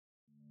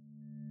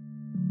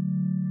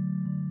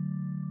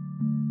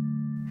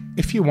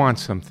If you want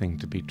something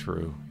to be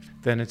true,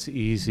 then it's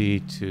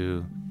easy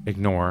to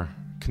ignore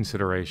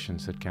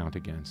considerations that count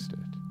against it.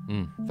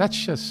 That's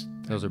just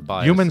Those are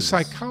biases. human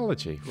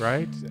psychology,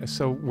 right?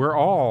 So we're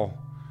all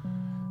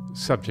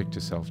subject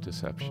to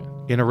self-deception.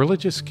 In a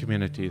religious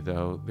community,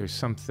 though, there's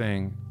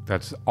something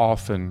that's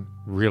often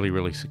really,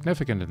 really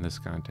significant in this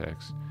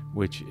context,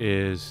 which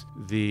is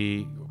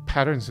the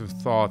patterns of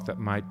thought that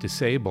might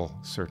disable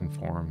certain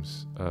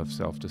forms of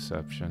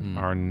self-deception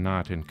are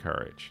not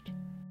encouraged.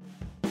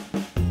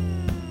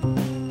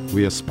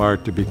 We aspire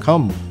to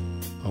become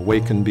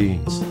awakened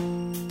beings,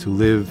 to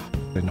live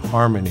in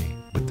harmony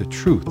with the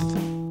truth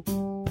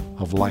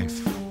of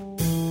life.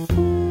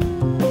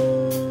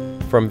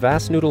 From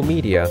Vast Noodle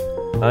Media,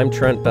 I'm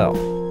Trent Bell.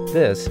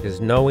 This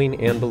is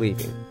Knowing and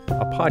Believing,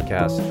 a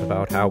podcast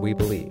about how we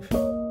believe.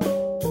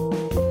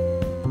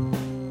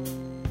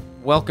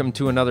 Welcome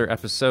to another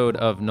episode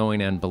of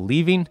Knowing and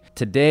Believing.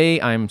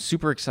 Today, I'm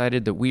super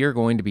excited that we are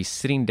going to be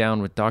sitting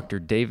down with Dr.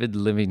 David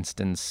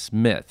Livingstone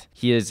Smith.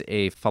 He is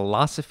a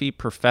philosophy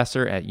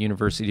professor at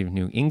University of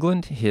New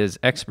England. His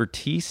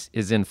expertise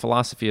is in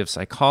philosophy of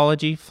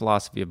psychology,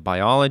 philosophy of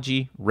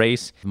biology,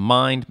 race,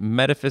 mind,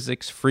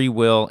 metaphysics, free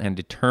will, and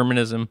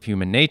determinism,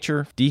 human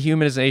nature,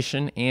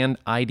 dehumanization, and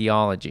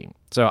ideology.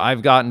 So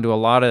I've gotten to a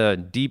lot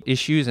of deep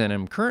issues and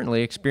am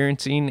currently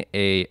experiencing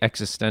a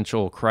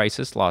existential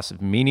crisis, loss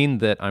of meaning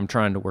that I'm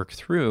trying to work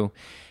through.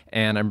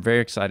 And I'm very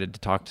excited to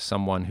talk to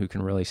someone who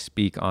can really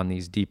speak on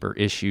these deeper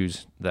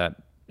issues that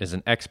is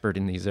an expert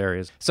in these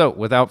areas. So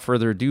without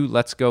further ado,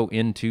 let's go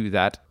into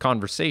that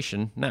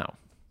conversation now.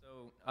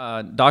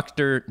 So,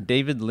 Dr.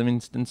 David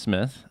Livingstone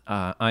Smith,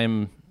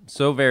 I'm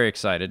so very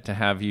excited to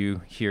have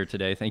you here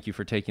today. Thank you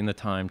for taking the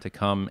time to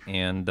come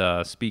and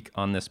speak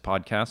on this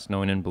podcast,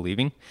 Knowing and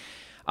Believing.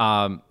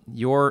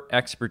 Your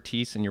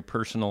expertise and your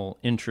personal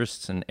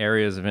interests and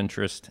areas of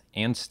interest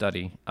and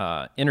study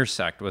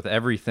intersect with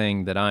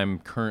everything that I'm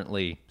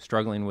currently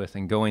struggling with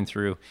and going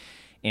through,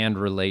 and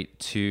relate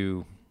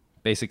to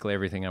basically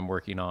everything I'm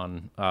working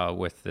on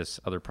with this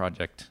other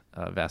project,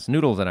 Vast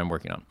Noodle, that I'm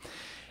working on.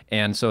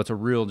 And so it's a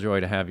real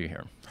joy to have you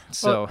here.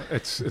 So well,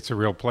 it's a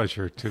real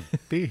pleasure to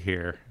be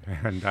here,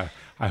 and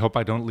I hope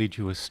I don't lead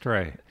you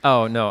astray.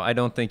 Oh, no, I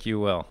don't think you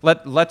will.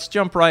 Let's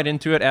jump right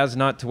into it, as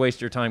not to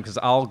waste your time, because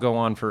I'll go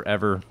on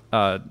forever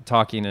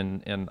talking,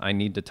 and I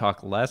need to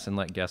talk less and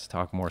let guests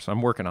talk more, so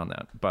I'm working on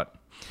that. But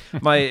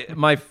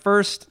my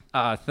first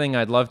thing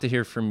I'd love to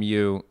hear from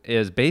you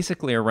is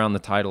basically around the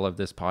title of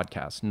this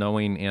podcast,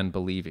 Knowing and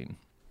Believing.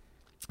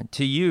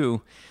 To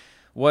you,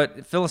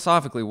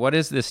 philosophically, what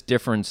is this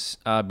difference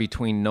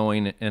between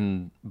knowing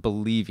and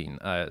believing?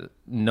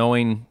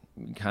 Knowing,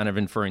 kind of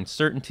inferring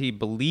certainty;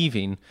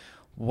 believing,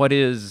 what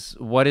is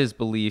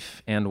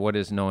belief and what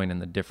is knowing,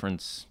 and the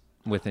difference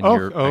within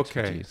your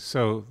expertise? Okay,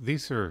 so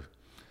these are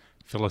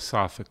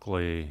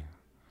philosophically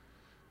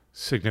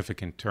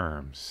significant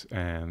terms,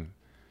 and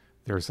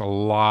there's a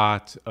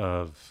lot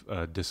of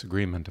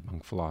disagreement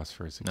among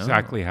philosophers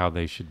exactly how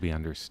they should be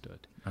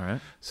understood. All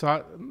right.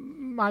 So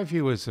my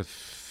view is a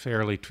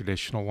fairly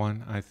traditional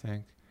one, I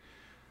think.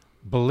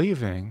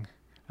 Believing,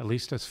 at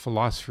least as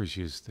philosophers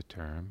use the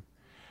term,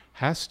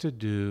 has to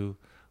do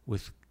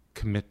with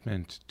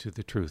commitment to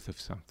the truth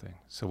of something.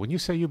 So when you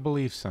say you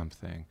believe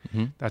something,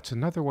 that's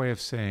another way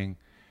of saying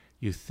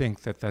you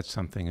think that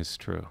something is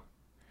true.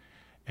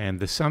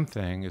 And the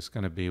something is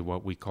going to be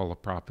what we call a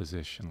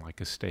proposition, like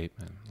a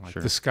statement, like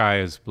the sky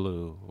is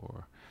blue,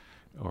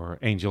 or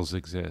angels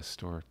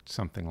exist, or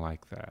something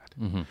like that.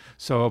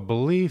 So a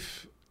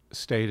belief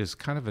state is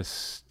kind of a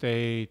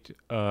state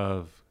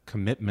of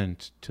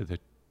commitment to the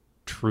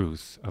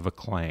truth of a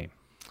claim.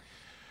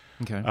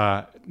 Okay.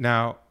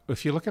 Now,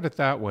 if you look at it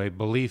that way,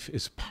 belief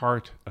is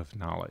part of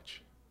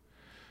knowledge.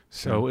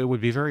 So it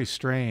would be very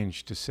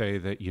strange to say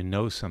that you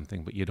know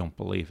something, but you don't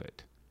believe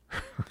it,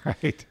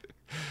 right?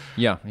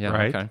 Yeah,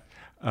 right?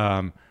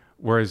 Okay.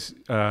 Whereas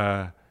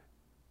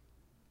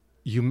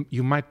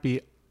you might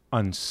be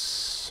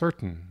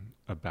uncertain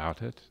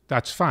about it.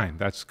 That's fine.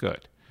 That's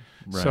good.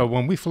 Right. So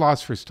when we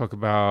philosophers talk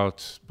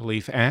about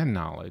belief and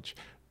knowledge,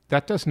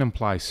 that doesn't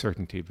imply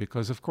certainty,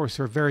 because, of course,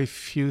 there are very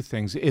few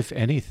things, if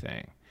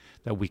anything,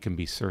 that we can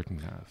be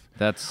certain of.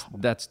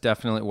 That's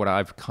definitely what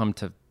I've come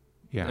to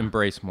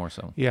embrace more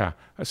so. Yeah.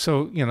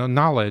 So,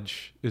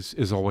 knowledge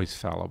is always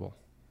fallible.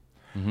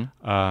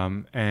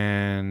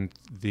 And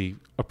the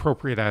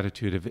appropriate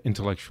attitude of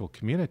intellectual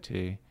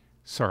humility,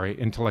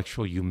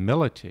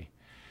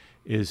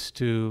 is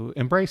to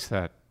embrace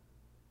that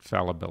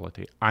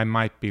fallibility. I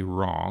might be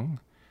wrong,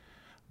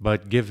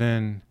 but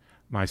given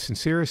my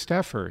sincerest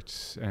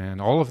efforts and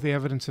all of the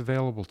evidence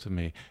available to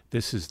me,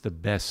 this is the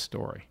best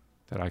story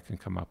that I can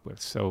come up with.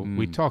 So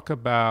we talk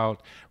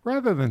about,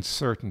 rather than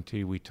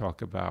certainty, we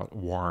talk about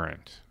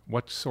warrant.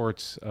 What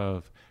sorts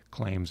of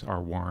claims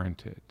are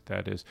warranted?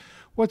 That is,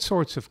 what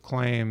sorts of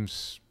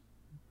claims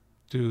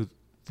do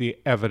the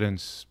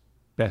evidence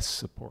best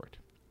support?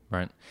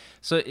 Right.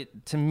 So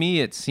to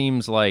me, it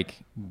seems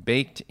like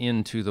baked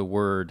into the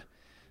word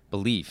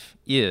belief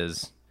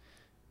is,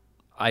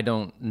 I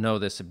don't know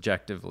this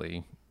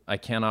objectively. I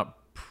cannot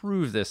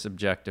prove this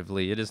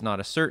objectively. It is not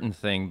a certain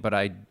thing, but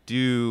I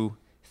do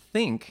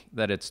think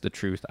that it's the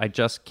truth. I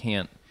just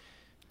can't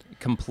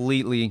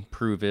completely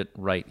prove it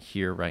right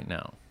here, right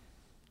now.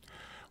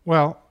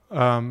 Well,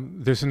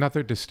 there's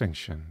another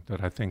distinction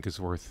that I think is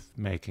worth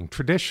making.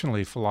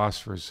 Traditionally,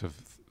 philosophers have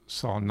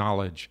saw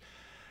knowledge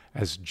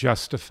as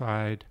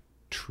justified,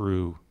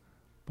 true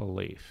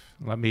belief.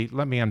 Let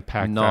me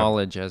unpack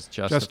knowledge that. As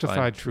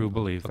justified true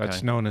belief. Okay.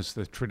 That's known as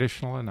the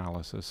traditional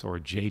analysis, or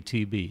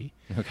JTB,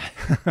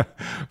 Okay.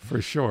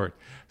 for short.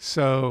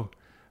 So,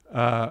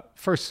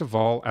 first of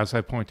all, as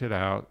I pointed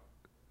out,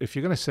 if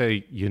you're going to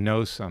say you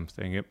know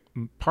something,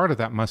 part of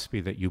that must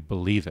be that you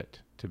believe it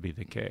to be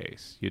the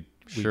case.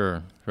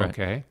 Sure. Right.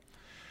 Okay.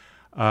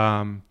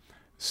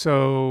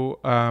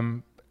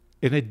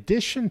 In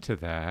addition to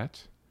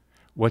that,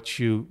 what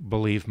you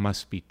believe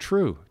must be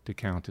true to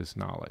count as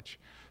knowledge.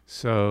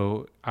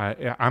 So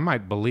I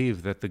might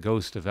believe that the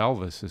ghost of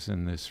Elvis is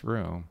in this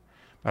room,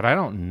 but I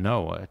don't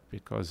know it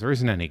because there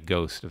isn't any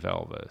ghost of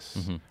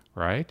Elvis,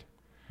 right?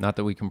 Not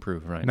that we can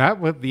prove, right?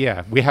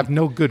 We have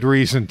no good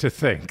reason to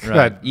think right.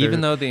 that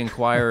even though the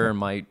Inquirer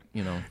might,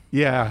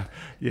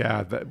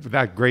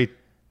 that great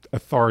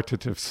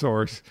authoritative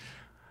source.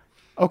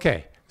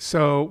 Okay,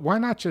 so why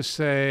not just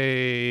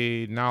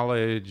say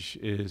knowledge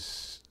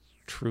is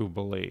true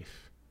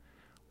belief?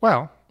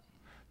 Well,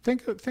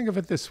 think of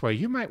it this way.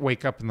 You might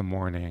wake up in the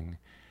morning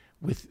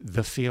with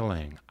the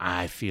feeling,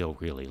 I feel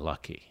really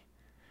lucky.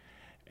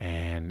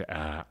 And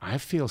I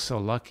feel so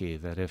lucky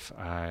that if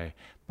I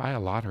buy a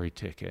lottery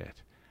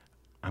ticket,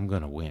 I'm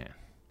going to win.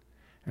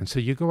 And so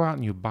you go out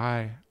and you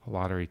buy a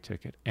lottery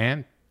ticket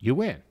and you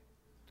win.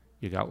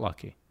 You got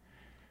lucky.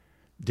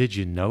 Did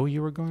you know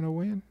you were going to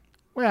win?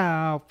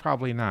 Well,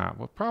 probably not.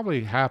 What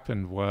probably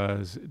happened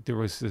was there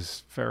was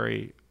this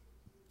very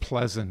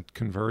pleasant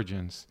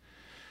convergence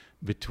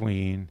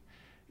between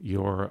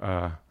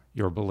your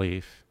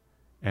belief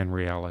and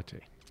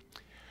reality.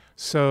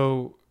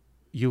 So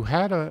you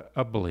had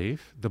a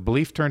belief. The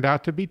belief turned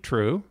out to be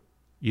true.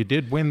 You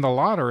did win the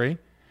lottery.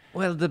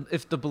 Well,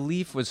 if the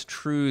belief was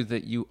true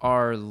that you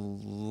are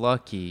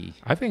lucky...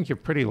 I think you're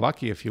pretty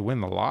lucky if you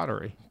win the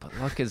lottery. But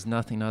luck is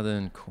nothing other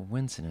than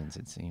coincidence,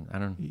 it seems. I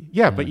don't...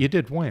 Yeah, but you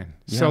did win.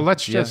 Yeah, so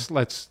let's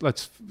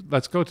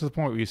go to the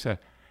point where you said,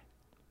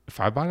 if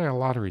I buy a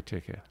lottery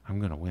ticket, I'm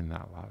going to win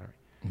that lottery.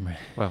 Right.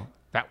 Well,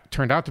 that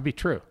turned out to be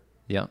true.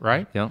 Yeah.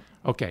 Right? Yeah.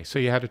 Okay, so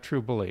you had a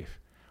true belief.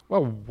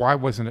 Well, why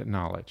wasn't it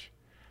knowledge?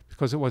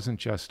 Because it wasn't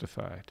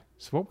justified.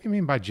 So what we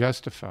mean by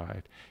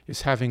justified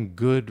is having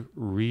good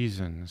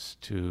reasons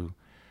to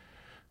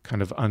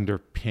kind of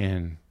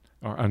underpin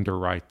or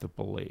underwrite the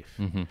belief.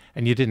 Mm-hmm.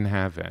 And you didn't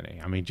have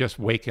any. I mean, just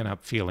waking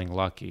up feeling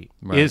lucky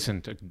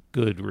isn't a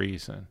good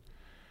reason,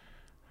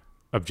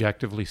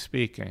 objectively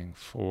speaking,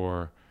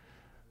 for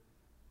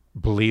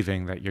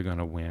believing that you're going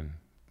to win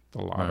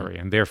the lottery,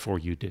 and therefore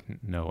you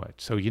didn't know it.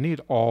 So you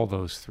need all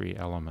those three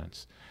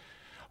elements.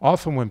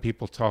 Often when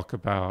people talk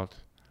about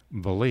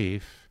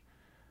belief,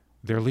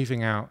 they're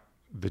leaving out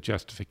the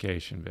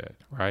justification bit,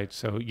 right?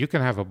 So you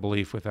can have a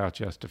belief without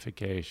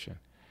justification.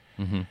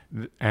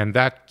 Mm-hmm. And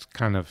that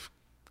kind of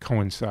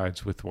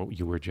coincides with what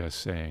you were just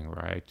saying,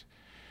 right?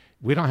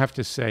 We don't have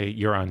to say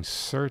you're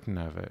uncertain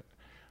of it.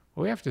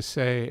 What we have to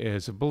say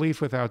is a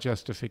belief without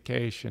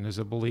justification is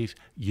a belief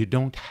you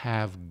don't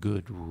have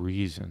good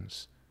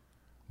reasons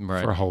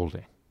for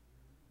holding.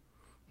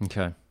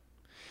 Okay.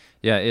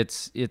 Yeah,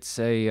 it's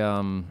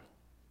a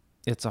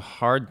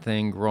hard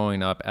thing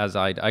growing up, as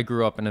I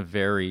grew up in a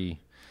very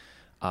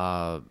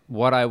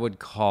what I would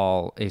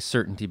call a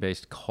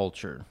certainty-based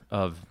culture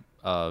of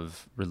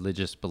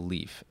religious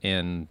belief,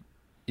 and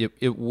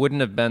it wouldn't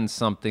have been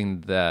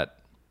something that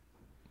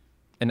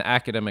an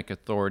academic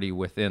authority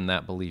within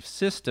that belief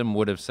system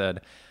would have said,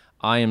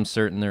 I am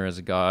certain there is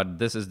a God.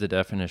 This is the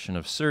definition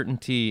of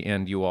certainty,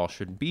 and you all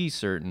should be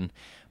certain.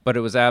 But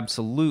it was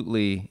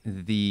absolutely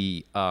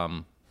the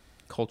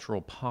cultural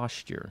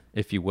posture,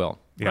 if you will,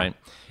 right?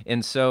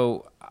 And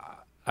so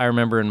I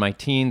remember in my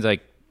teens,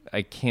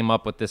 I came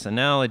up with this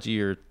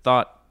analogy or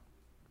thought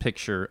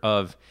picture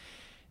of,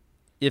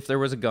 if there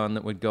was a gun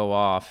that would go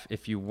off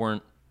if you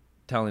weren't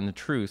telling the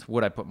truth,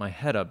 would I put my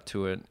head up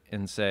to it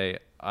and say,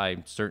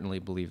 I certainly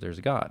believe there's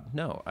a God?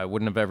 No, I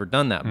wouldn't have ever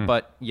done that.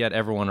 But yet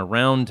everyone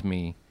around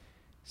me,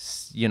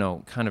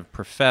 kind of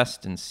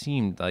professed and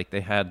seemed like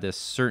they had this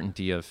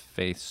certainty of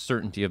faith,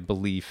 certainty of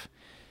belief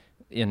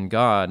in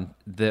God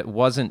that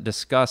wasn't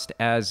discussed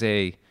as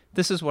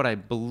this is what I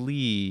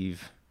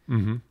believe.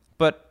 Mm-hmm.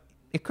 But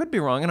it could be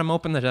wrong, and I'm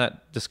open to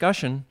that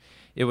discussion.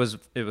 It was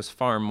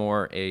far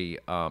more a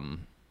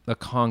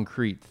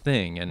concrete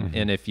thing, and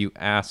and if you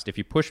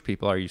push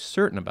people, are you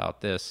certain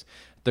about this?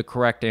 The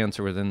correct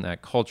answer within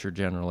that culture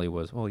generally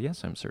was, well,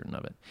 yes, I'm certain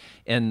of it.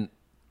 And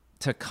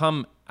to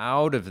come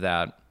out of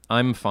that,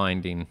 I'm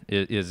finding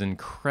it is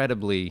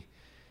incredibly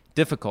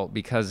difficult,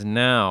 because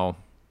now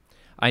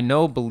I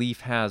know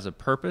belief has a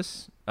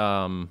purpose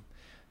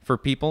for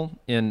people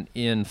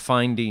in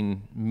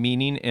finding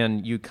meaning,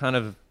 and you kind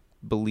of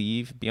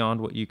believe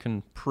beyond what you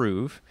can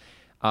prove.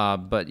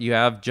 but you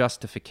have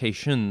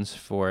justifications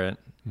for it.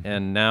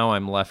 And now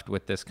I'm left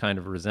with this kind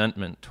of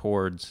resentment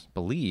towards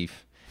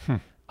belief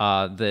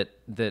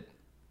that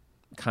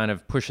kind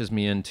of pushes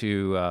me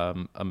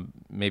into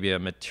maybe a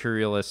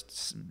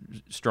materialist,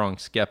 strong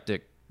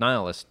skeptic,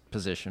 nihilist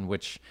position,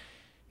 which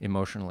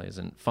emotionally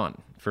isn't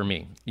fun for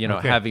me.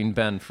 Having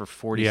been for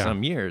 40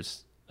 some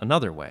years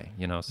another way.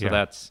 So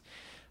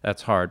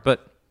that's hard.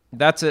 But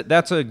that's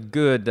a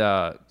good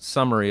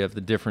summary of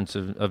the difference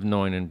of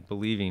knowing and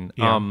believing.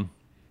 Yeah.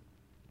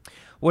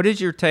 What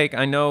is your take?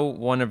 I know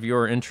one of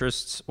your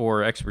interests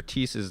or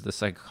expertise is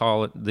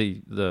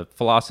the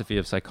philosophy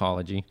of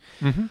psychology.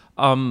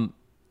 Mm-hmm.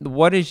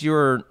 What is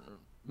your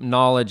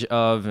knowledge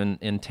of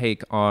and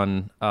take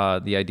on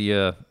the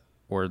idea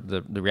or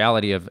the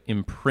reality of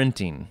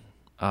imprinting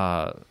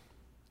as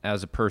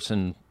a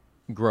person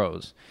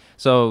grows?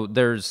 So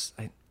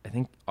I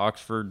think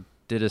Oxford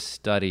did a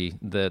study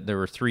that there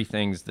were three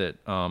things that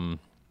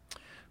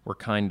were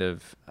kind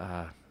of,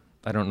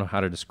 I don't know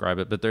how to describe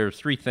it, but there are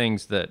three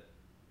things that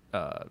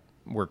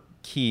were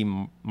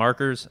key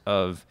markers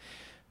of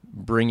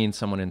bringing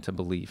someone into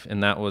belief.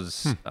 And that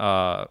was,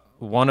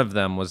 one of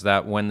them was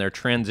that when they're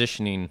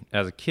transitioning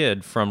as a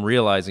kid from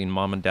realizing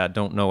mom and dad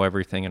don't know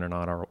everything and are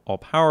not all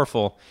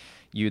powerful,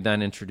 you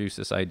then introduce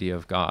this idea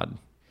of God.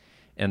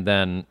 And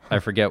then I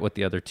forget what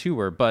the other two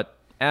were, but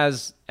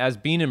as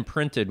being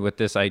imprinted with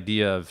this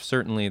idea of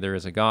certainly there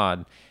is a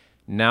God,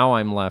 now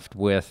I'm left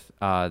with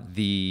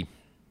the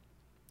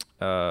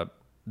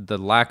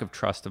lack of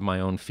trust of my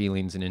own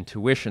feelings and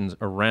intuitions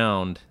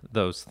around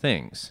those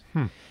things.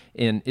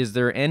 And is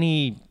there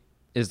any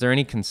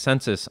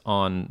consensus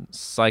on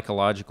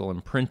psychological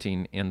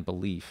imprinting and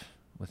belief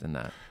within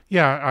that?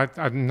 Yeah,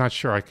 I'm not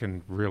sure I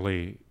can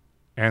really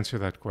answer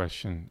that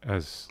question,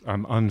 as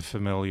I'm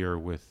unfamiliar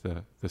with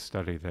the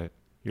study that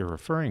you're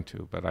referring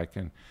to, but I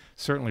can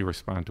certainly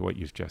respond to what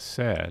you've just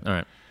said.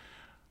 All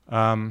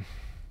right.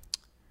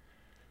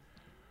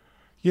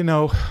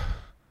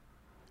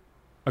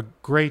 A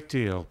great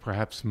deal,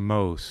 perhaps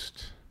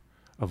most,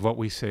 of what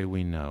we say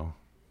we know,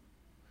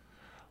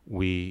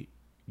 we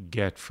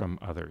get from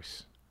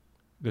others.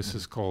 This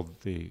is called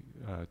the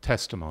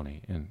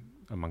testimony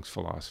amongst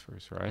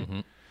philosophers, right? Mm-hmm.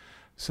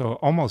 So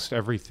almost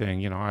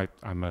everything,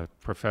 I'm a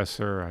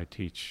professor. I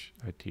teach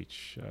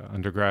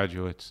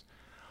undergraduates.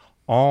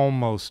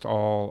 Almost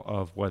all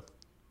of what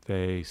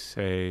they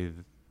say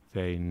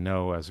they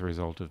know as a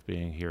result of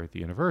being here at the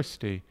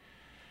university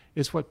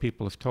is what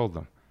people have told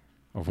them,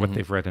 or what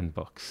they've read in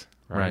books,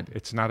 right?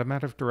 It's not a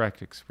matter of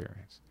direct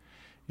experience.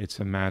 It's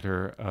a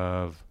matter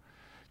of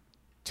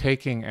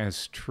taking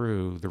as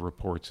true the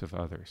reports of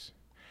others.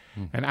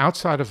 And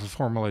outside of a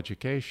formal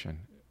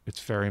education,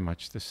 it's very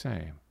much the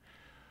same.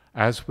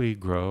 As we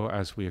grow,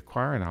 as we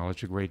acquire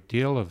knowledge, a great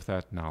deal of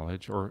that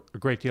knowledge, or a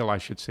great deal, I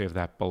should say, of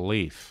that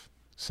belief,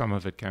 some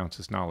of it counts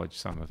as knowledge,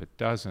 some of it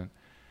doesn't,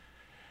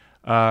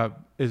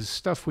 is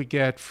stuff we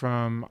get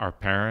from our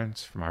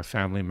parents, from our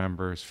family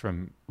members,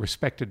 from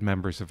respected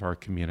members of our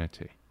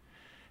community.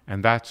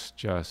 And that's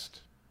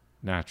just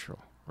natural,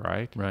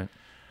 right? Right.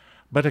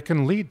 But it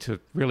can lead to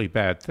really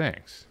bad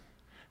things,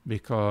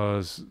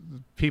 because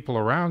people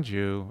around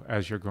you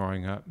as you're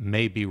growing up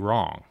may be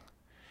wrong.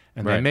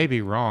 And they may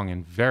be wrong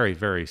in very,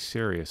 very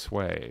serious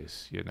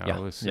ways.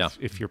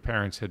 If your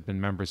parents had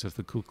been members of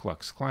the Ku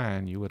Klux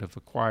Klan, you would have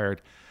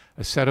acquired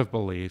a set of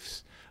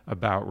beliefs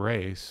about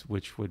race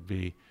which would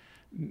be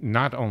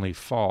not only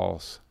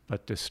false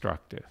but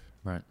destructive.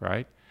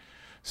 Right?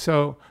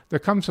 So there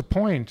comes a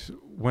point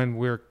when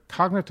we're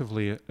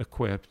cognitively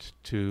equipped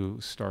to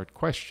start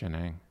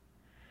questioning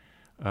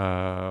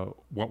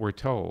what we're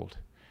told.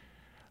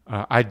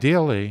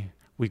 Ideally,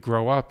 we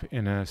grow up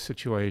in a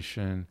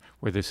situation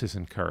where this is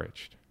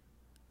encouraged.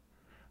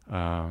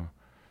 I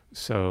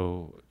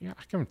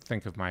can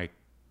think of my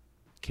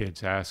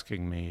kids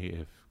asking me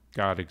if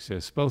God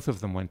exists. Both of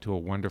them went to a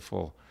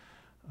wonderful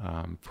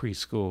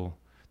preschool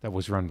that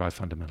was run by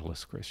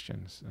fundamentalist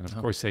Christians. And of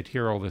course, they'd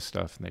hear all this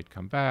stuff and they'd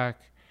come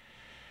back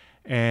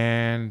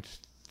and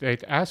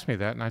they'd ask me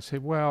that. And I'd say,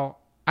 well,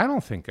 I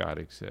don't think God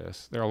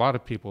exists. There are a lot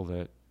of people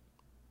that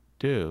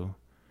do.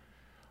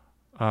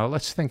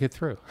 Let's think it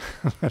through.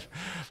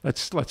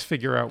 Let's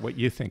figure out what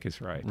you think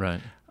is right.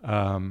 Right.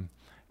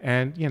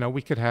 And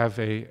we could have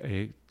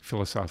a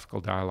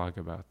philosophical dialogue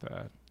about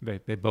that.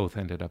 They both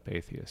ended up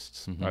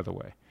atheists, by the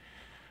way.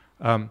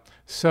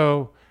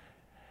 So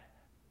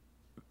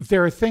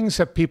there are things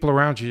that people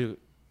around you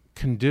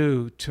can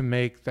do to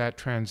make that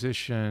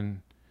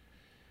transition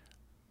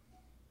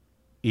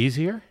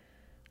easier,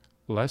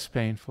 less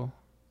painful,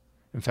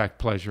 in fact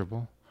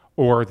pleasurable,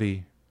 or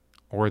the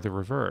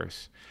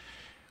reverse.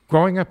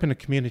 Growing up in a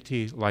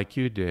community like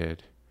you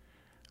did,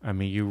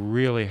 you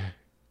really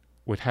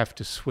would have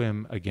to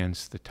swim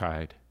against the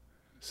tide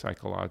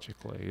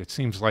psychologically. It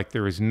seems like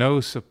there is no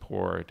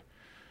support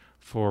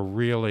for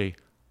really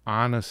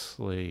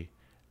honestly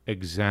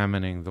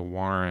examining the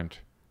warrant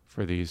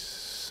for these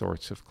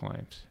sorts of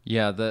claims.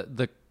 Yeah,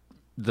 the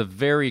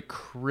very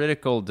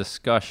critical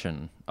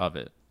discussion of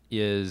it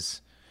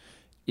is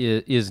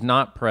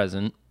not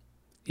present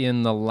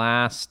in the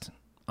last,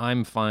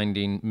 I'm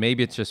finding,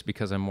 maybe it's just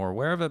because I'm more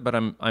aware of it, but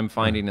I'm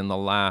finding in the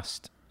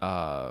last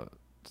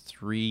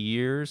 3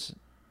 years,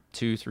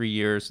 2-3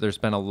 years, there's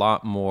been a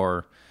lot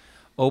more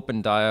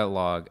open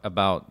dialogue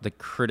about the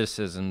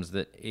criticisms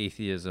that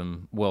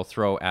atheism will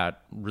throw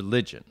at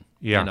religion.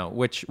 Yeah. You know,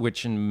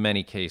 which in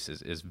many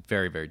cases is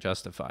very, very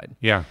justified.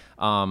 Yeah.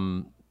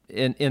 And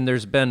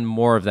there's been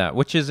more of that,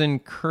 which is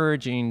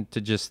encouraging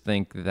to just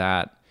think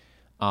that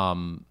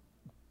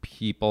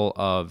people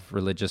of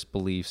religious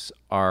beliefs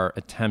are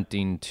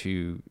attempting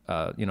to,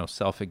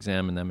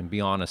 self-examine them and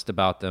be honest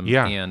about them,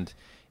 Yeah. and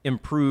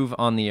improve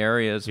on the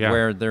areas Yeah.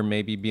 where they're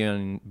maybe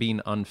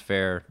being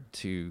unfair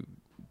to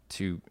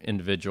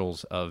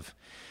individuals of,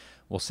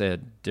 we'll say, a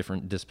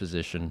different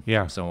disposition,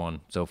 Yeah. so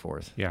on, so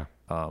forth. Yeah.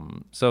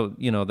 So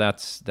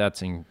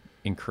that's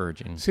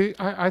encouraging. See,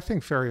 I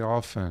think very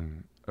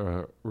often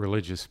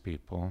religious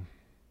people,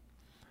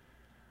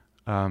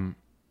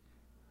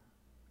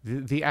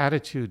 the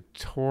attitude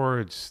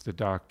towards the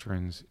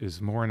doctrines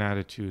is more an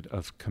attitude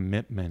of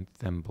commitment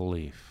than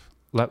belief.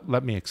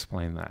 Let me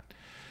explain that.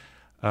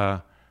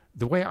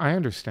 The way I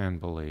understand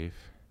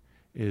belief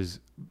is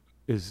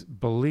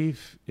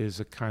belief is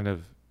a kind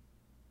of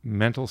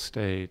mental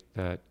state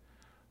that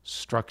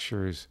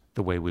structures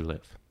the way we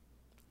live,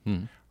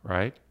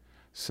 right?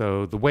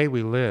 So the way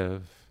we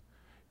live,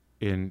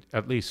 in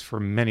at least for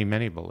many,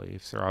 many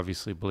beliefs, there are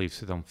obviously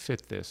beliefs that don't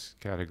fit this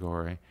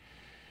category,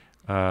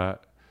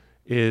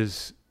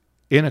 is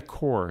in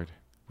accord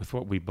with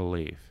what we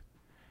believe.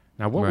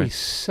 Now, what we Right.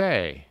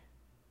 say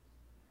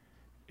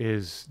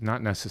is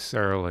not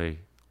necessarily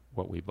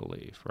what we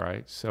believe,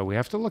 right? So we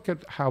have to look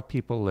at how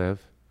people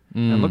live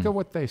and look at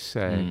what they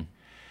say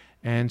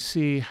and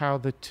see how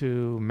the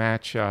two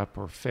match up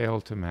or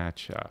fail to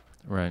match up.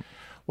 Right.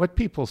 What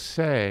people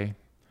say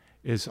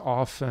is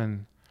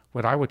often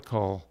what I would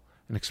call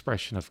an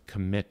expression of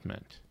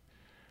commitment,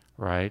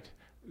 right?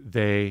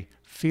 They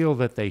feel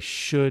that they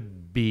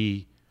should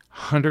be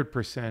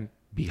 100%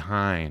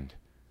 behind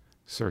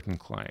certain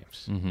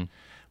claims. Mm-hmm.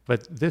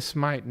 But this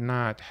might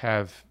not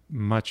have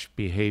much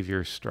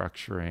behavior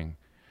structuring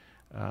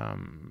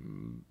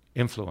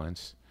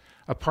influence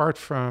apart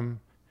from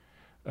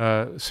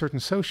certain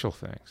social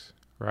things,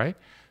 right?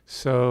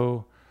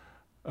 So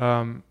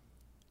I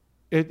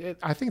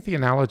think the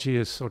analogy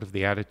is sort of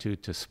the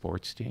attitude to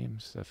sports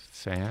teams, of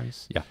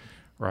fans. Yeah.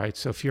 Right.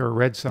 So if you're a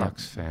Red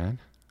Sox fan,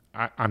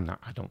 I'm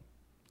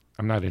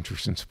not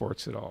interested in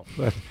sports at all.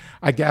 But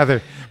I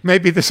gather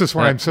maybe this is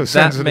why I'm so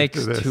sensitive that makes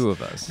to this. two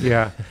of us.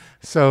 Yeah.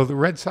 So the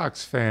Red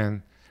Sox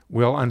fan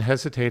will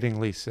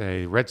unhesitatingly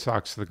say Red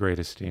Sox are the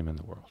greatest team in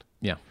the world.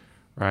 Yeah.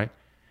 Right.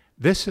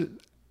 This is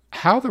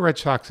how the Red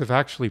Sox have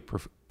actually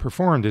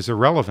performed is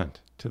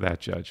irrelevant to that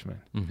judgment.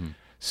 Mm-hmm.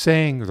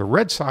 Saying the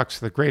Red Sox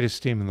are the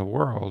greatest team in the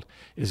world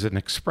is an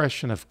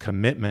expression of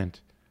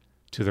commitment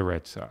to the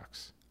Red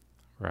Sox,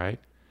 right?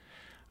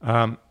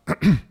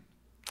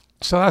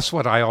 So that's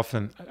what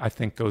I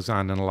think goes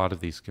on in a lot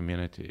of these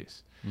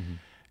communities. Mm-hmm.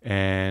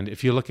 And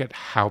if you look at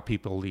how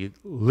people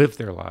live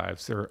their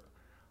lives, they're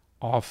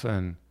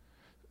often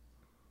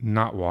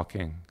not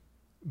walking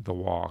the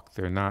walk.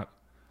 They're not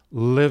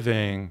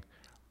living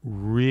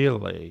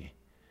really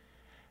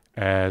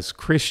as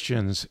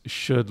Christians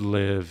should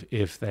live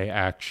if they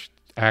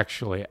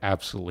actually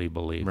absolutely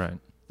believe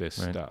this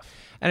stuff.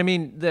 And I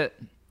mean,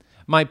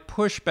 my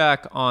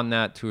pushback on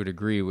that to a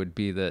degree would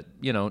be that,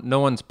 no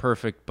one's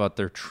perfect, but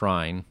they're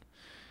trying.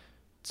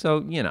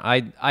 So,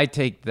 I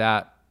take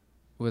that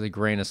with a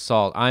grain of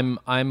salt.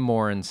 I'm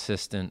more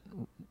insistent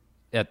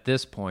at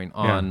this point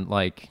on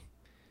like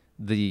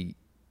the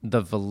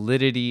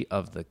validity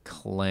of the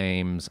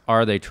claims.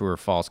 Are they true or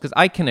false? Because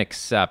I can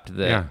accept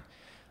that. Yeah.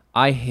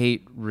 I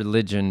hate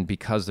religion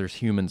because there's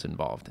humans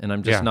involved, and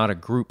I'm just not a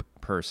group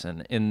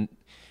person. And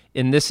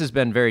this has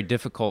been very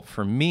difficult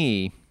for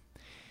me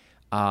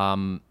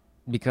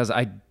because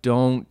I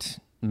don't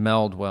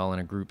meld well in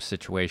a group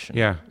situation.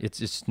 Yeah. It's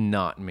just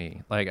not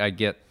me. Like, I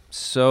get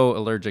so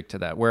allergic to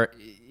that. Where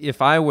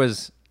if I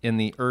was in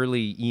the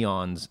early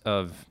eons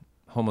of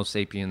Homo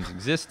sapiens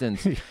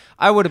existence,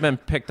 I would have been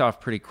picked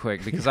off pretty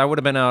quick because I would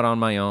have been out on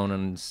my own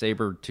and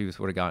saber-tooth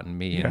would have gotten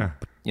me. Yeah.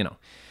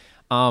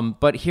 And,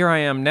 but here I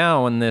am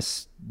now in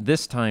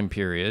this time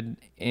period,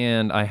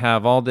 and I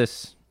have all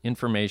this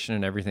information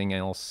and everything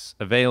else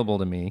available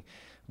to me,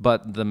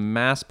 but the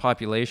mass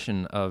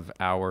population of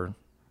our,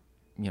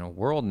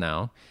 world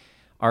now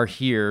are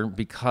here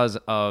because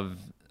of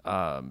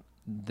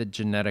the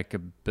genetic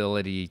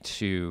ability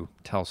to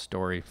tell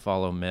story,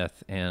 follow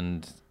myth,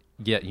 and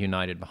get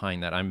united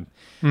behind that. I'm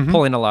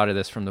pulling a lot of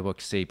this from the book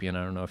Sapien.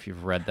 I don't know if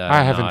you've read that.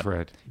 I haven't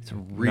read. It's a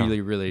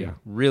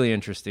really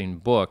interesting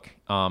book.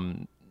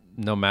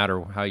 No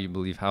matter how you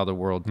believe how the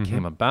world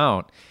came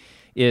about,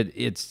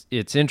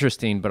 it's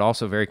interesting, but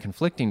also very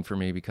conflicting for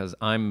me because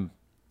I'm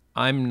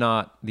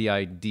not the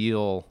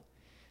ideal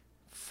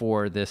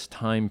for this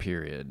time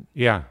period.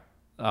 Yeah.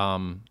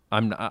 I'm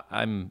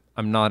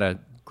not a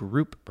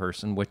group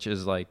person, which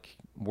is like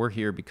we're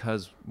here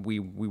because we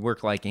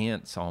work like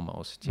ants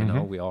almost, you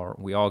know, we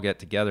all get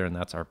together and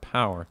that's our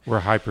power.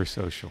 We're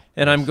hypersocial.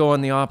 And I'm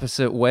going the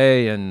opposite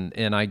way,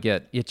 and I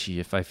get itchy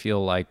if I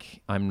feel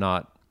like I'm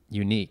not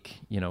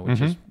unique, you know,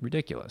 which is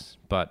ridiculous.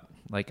 But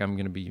like I'm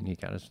going to be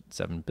unique out of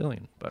 7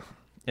 billion. But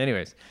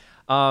anyways,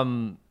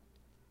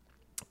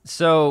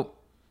 so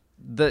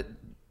the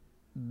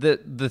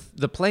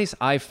place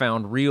I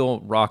found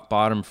real rock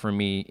bottom for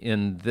me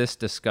in this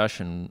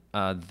discussion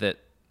that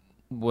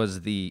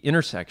was the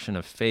intersection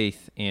of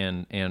faith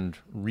and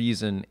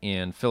reason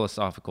and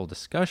philosophical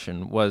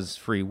discussion was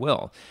free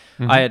will.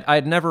 I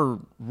had never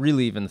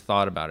really even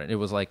thought about it. It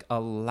was like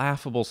a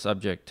laughable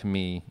subject to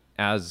me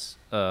as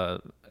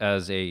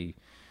a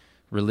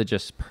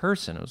religious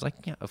person. It was like,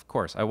 yeah, of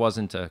course. I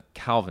wasn't a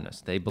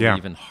Calvinist. They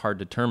believe in hard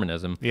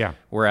determinism. Yeah.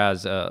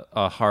 Whereas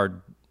a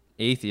hard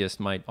atheist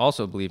might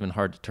also believe in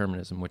hard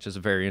determinism, which is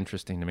very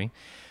interesting to me.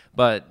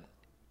 But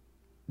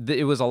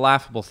it was a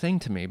laughable thing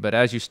to me. But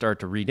as you start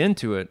to read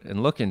into it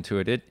and look into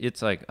it,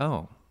 it's like,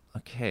 oh,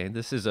 okay,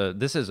 this is a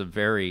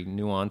very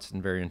nuanced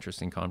and very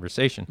interesting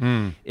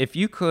conversation. If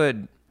you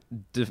could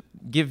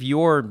give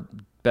your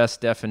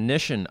best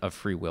definition of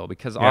free will,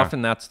 because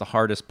often that's the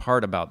hardest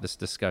part about this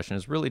discussion,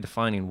 is really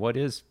defining what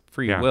is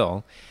free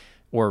will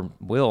or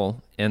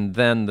will, and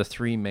then the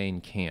three main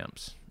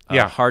camps.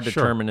 Hard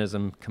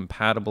determinism,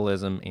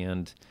 compatibilism,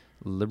 and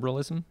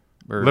liberalism?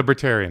 Or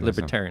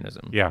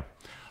Libertarianism. Yeah.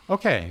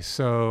 Okay,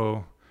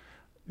 so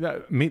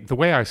the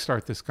way I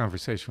start this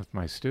conversation with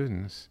my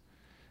students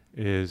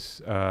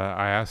is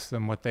I ask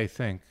them what they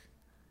think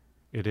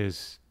it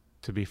is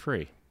to be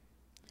free.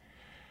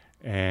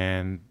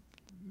 And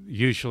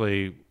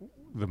usually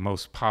the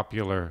most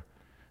popular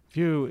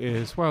view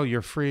is, well,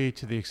 you're free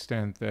to the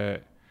extent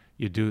that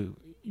you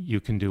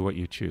can do what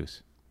you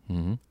choose.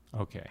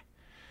 Okay.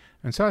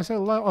 And so I said,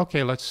 well,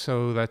 okay,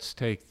 let's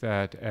take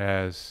that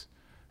as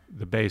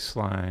the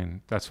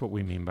baseline. That's what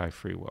we mean by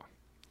free will.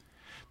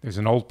 There's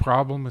an old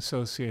problem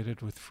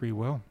associated with free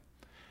will,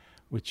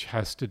 which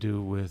has to do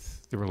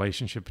with the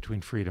relationship between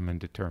freedom and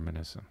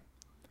determinism.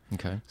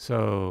 Okay.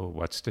 So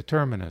what's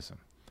determinism?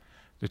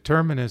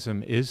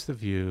 Determinism is the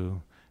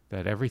view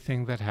that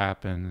everything that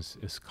happens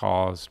is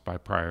caused by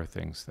prior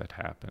things that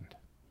happened.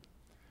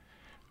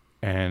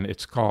 And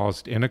it's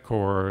caused in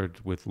accord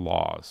with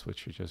laws,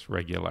 which are just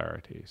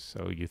regularities.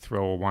 So you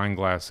throw a wine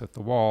glass at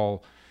the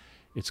wall,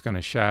 it's going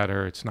to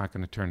shatter. It's not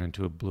going to turn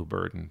into a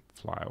bluebird and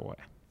fly away,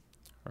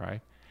 right?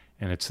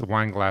 And it's the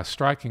wine glass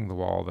striking the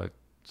wall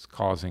that's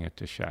causing it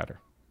to shatter.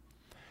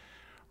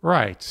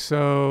 Right,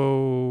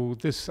 so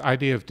this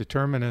idea of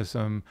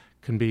determinism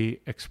can be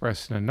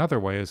expressed in another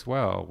way as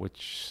well,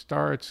 which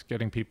starts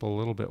getting people a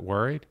little bit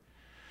worried.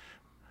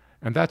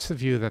 And that's the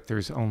view that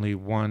there's only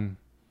one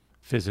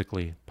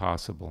physically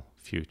possible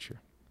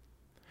future.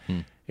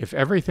 If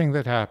everything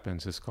that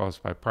happens is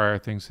caused by prior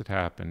things that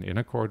happened in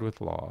accord with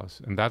laws,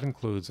 and that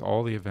includes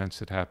all the events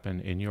that happen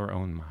in your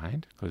own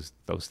mind, because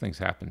those things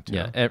happen too.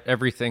 Yeah,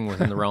 everything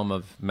within the realm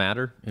of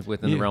matter,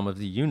 within the realm of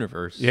the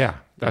universe. Yeah,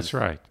 that's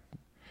right.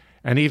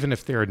 And even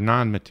if there are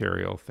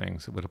non-material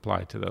things, it would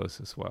apply to those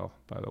as well,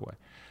 by the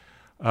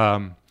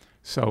way.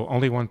 So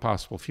only one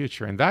possible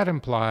future. And that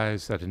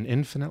implies that an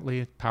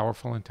infinitely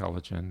powerful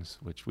intelligence,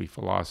 which we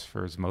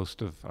philosophers,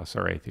 most of us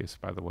are atheists,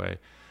 by the way,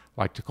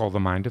 like to call the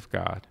mind of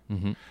God,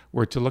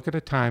 were to look at a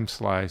time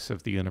slice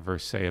of the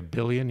universe, say 1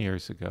 billion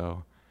years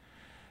ago,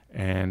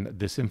 and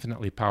this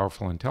infinitely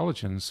powerful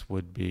intelligence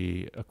would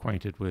be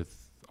acquainted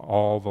with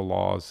all the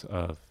laws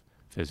of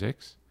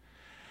physics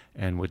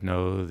and would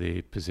know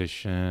the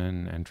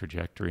position and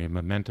trajectory and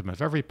momentum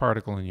of every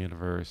particle in the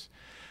universe.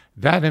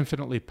 That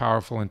infinitely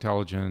powerful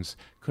intelligence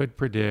could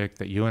predict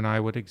that you and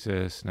I would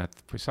exist, and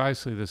at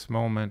precisely this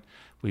moment,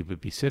 we would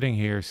be sitting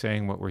here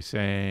saying what we're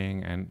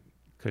saying, and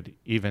could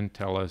even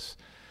tell us,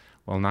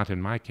 well, not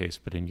in my case,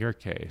 but in your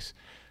case,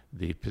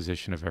 the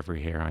position of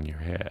every hair on your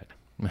head.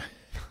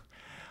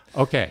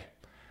 Okay,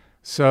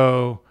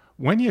 so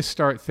when you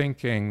start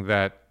thinking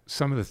that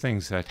some of the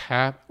things that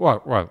happen,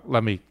 well,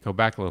 let me go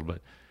back a little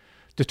bit.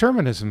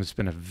 Determinism has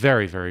been a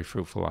very, very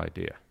fruitful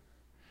idea,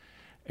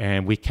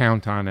 and we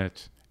count on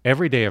it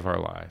every day of our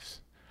lives.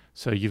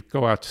 So you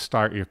go out to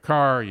start your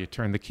car, you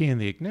turn the key in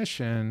the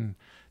ignition,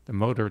 the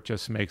motor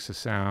just makes a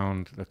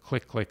sound, the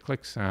click, click,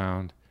 click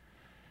sound.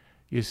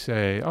 You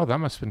say, oh, that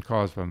must have been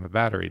caused by my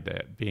battery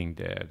being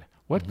dead.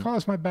 What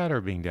caused my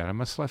battery being dead? I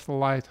must have left the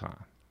light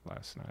on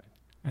last night,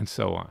 and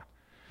so on.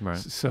 Right.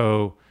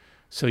 So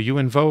you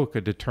invoke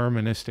a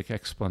deterministic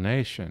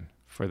explanation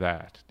for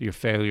that, your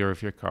failure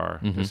of your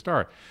car to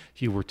start.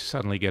 If you were to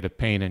suddenly get a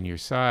pain in your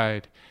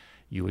side,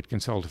 you would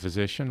consult a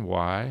physician.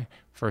 Why?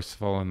 First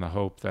of all, in the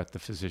hope that the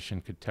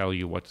physician could tell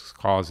you what's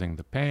causing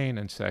the pain,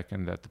 and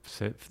second, that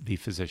the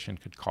physician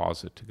could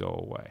cause it to go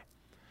away.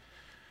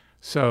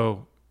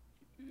 So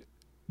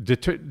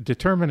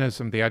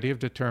determinism, the idea of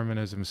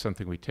determinism, is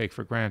something we take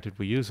for granted,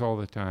 we use all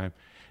the time,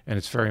 and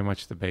it's very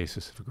much the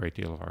basis of a great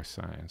deal of our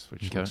science,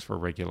 which looks for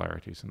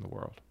regularities in the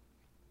world.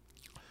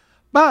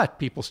 But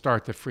people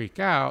start to freak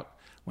out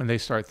when they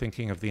start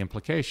thinking of the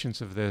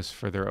implications of this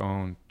for their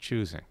own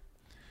choosing.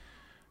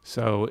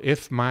 So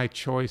if my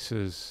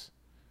choices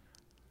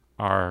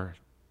are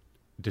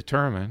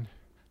determined,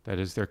 that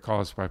is, they're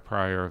caused by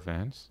prior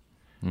events,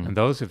 and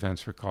those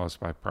events are caused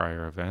by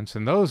prior events,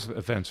 and those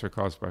events are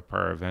caused by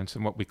prior events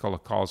in what we call a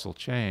causal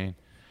chain,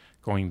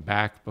 going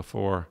back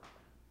before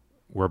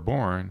we're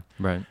born,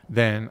 Right.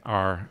 then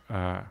our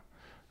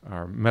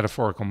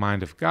metaphorical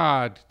mind of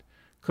God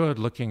could,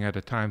 looking at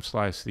a time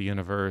slice of the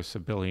universe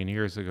 1 billion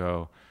years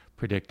ago,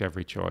 predict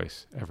every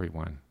choice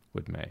everyone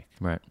would make.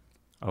 Right.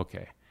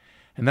 Okay.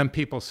 And then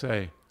people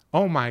say,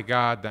 oh my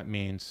God, that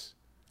means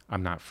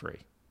I'm not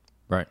free.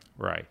 Right.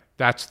 Right.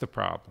 That's the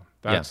problem.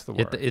 That's the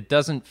word. It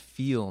doesn't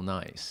feel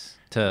nice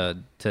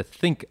to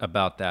think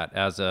about that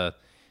as a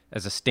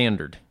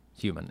standard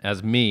human,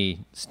 as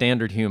me,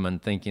 standard human,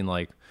 thinking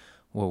like,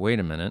 well, wait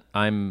a minute,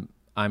 I'm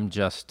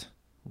just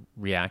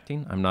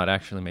reacting. I'm not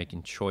actually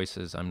making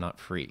choices. I'm not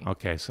free.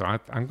 Okay, so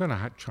I'm going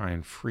to try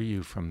and free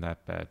you from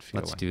that bad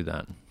feeling. Let's do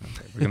that.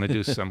 Okay, we're going to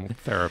do some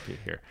therapy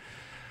here.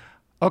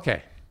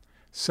 Okay,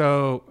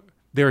 so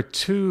there are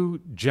two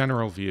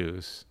general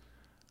views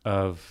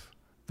of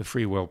the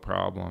free will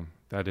problem.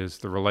 That is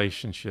the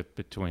relationship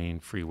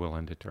between free will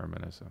and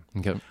determinism.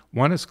 Okay.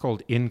 One is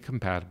called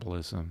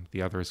incompatibilism.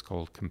 The other is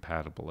called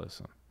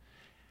compatibilism.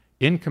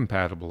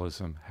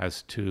 Incompatibilism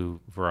has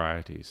two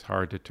varieties,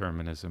 hard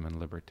determinism and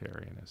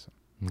libertarianism.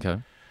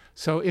 Okay.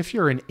 So if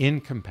you're an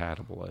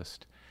incompatibilist,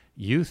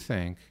 you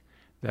think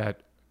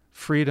that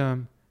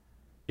freedom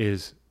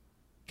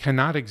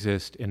cannot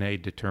exist in a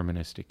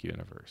deterministic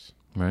universe.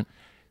 Right.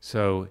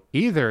 So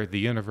either the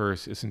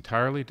universe is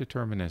entirely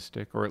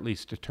deterministic, or at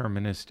least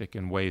deterministic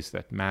in ways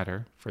that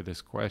matter for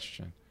this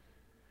question,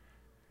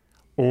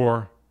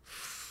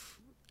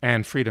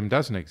 and freedom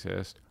doesn't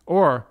exist,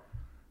 or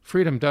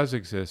freedom does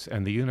exist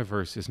and the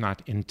universe is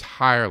not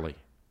entirely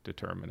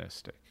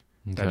deterministic.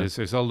 Okay. That is,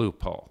 there's a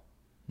loophole.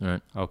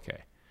 Right.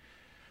 Okay.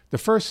 The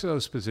first of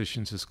those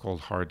positions is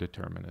called hard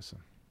determinism.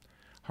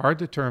 Hard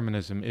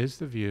determinism is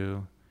the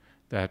view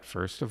that,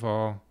 first of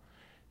all,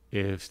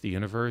 if the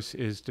universe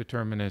is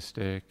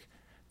deterministic,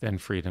 then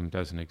freedom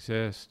doesn't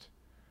exist.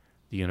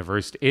 The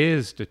universe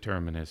is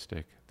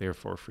deterministic,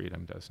 therefore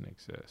freedom doesn't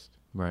exist.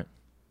 Right.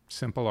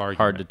 Simple argument.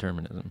 Hard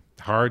determinism.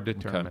 Hard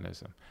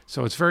determinism. Okay.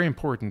 So it's very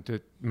important to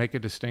make a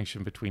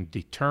distinction between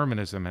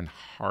determinism and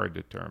hard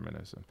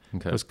determinism.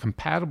 Okay. Because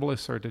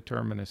compatibilists are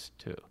determinists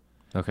too.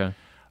 Okay.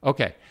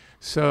 Okay.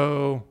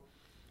 So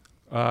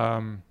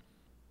none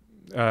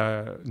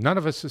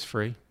of us is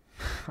free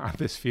on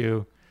this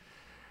view.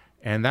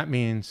 And that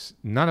means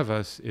none of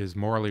us is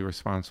morally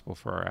responsible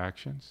for our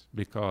actions,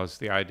 because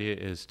the idea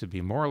is to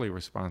be morally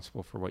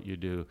responsible for what you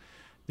do.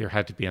 There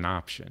had to be an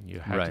option. You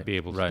had to be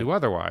able to do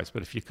otherwise.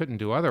 But if you couldn't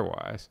do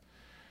otherwise,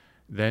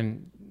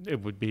 then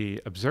it would be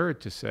absurd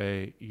to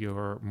say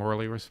you're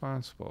morally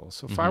responsible.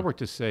 So if I were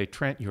to say,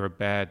 Trent, you're a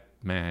bad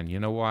man,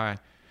 you know why?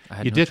 I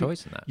had no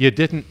choice in that. You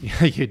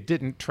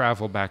didn't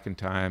travel back in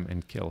time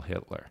and kill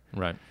Hitler.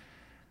 Right.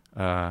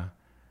 Well,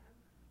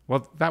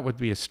 that would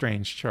be a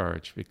strange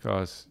charge,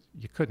 because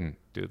you couldn't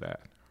do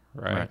that,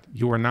 right?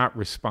 You were not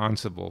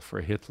responsible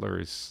for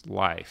Hitler's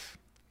life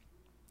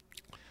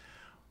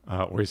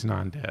or his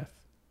non-death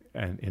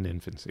and in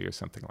infancy or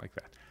something like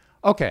that.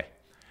 Okay,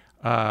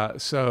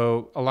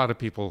 so a lot of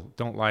people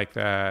don't like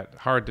that.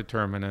 Hard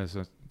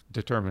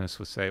determinists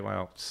would say,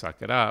 well,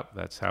 suck it up.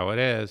 That's how it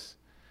is.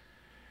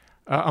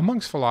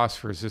 Amongst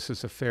philosophers, this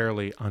is a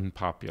fairly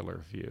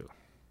unpopular view.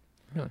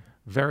 Really?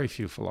 Very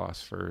few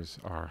philosophers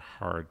are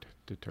hard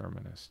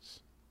determinists.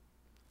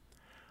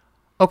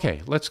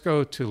 Okay, let's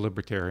go to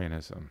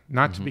libertarianism,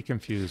 not to be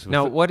confused with...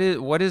 Now, what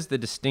is the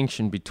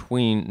distinction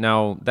between...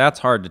 Now, that's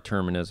hard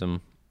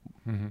determinism.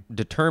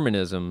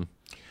 Determinism...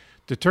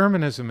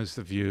 Determinism is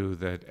the view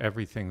that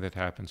everything that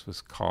happens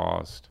was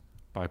caused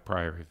by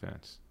prior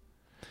events.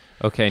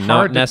 Okay,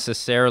 not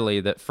necessarily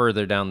that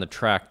further down the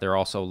track they're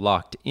also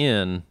locked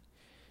in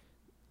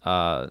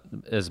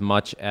as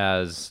much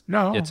as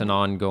it's an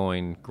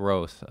ongoing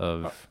growth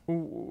of...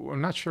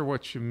 I'm not sure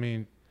what you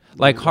mean.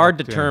 Like hard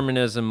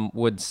determinism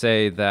would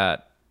say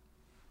that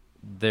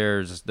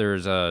there's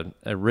a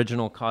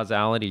original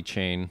causality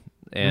chain,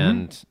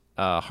 and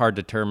hard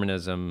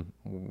determinism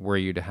where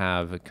you'd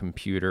have a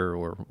computer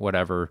or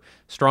whatever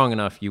strong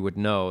enough you would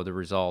know the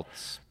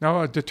results.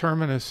 No, a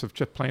determinist of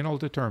just plain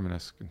old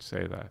determinists can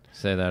say that.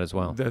 Say that as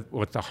well.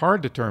 What the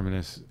hard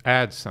determinists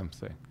adds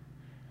something.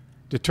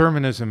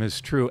 Determinism is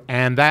true,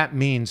 and that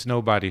means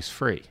nobody's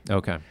free.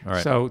 Okay, all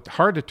right. So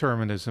hard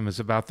determinism is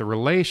about the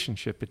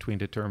relationship between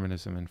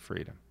determinism and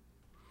freedom.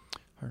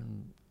 Hard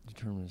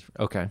determinism.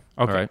 Okay,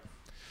 all right.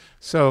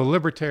 So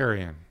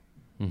libertarianism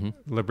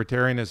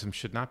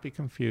should not be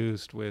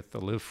confused with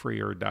the live free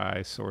or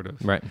die sort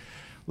of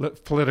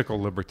political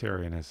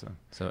libertarianism.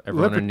 So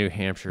everyone in New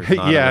Hampshire is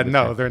not yeah,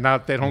 no, they're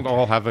not. They don't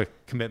all have a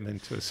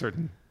commitment to a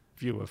certain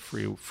view of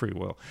free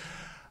will.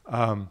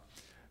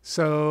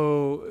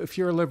 So if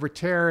you're a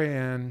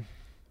libertarian,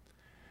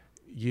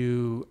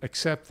 you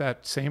accept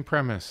that same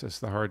premise as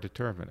the hard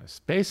determinists.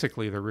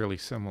 Basically, they're really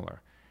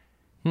similar.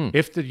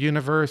 If the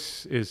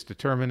universe is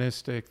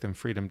deterministic, then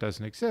freedom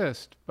doesn't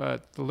exist.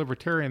 But the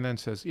libertarian then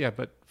says, yeah,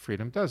 but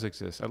freedom does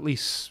exist. At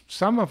least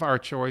some of our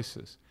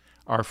choices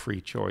are free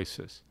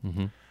choices.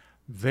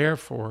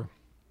 Therefore,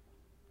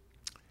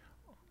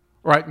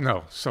 right,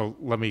 no, so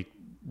let me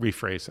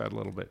rephrase that a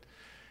little bit.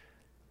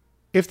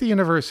 If the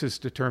universe is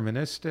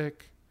deterministic,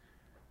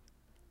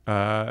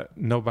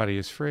 nobody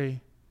is free,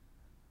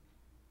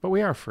 but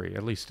we are free,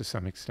 at least to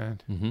some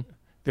extent.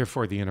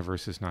 Therefore, the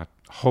universe is not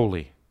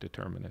wholly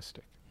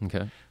deterministic.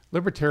 Okay.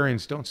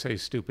 Libertarians don't say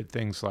stupid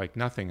things like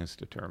nothing is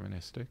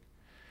deterministic.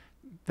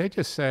 They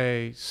just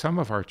say some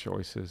of our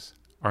choices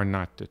are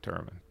not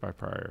determined by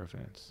prior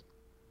events.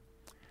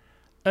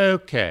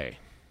 Okay.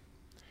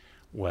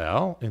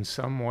 Well, in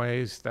some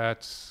ways,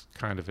 that's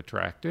kind of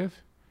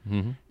attractive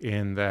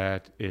in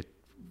that it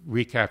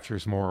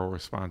recaptures moral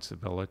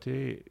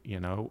responsibility. You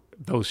know,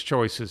 those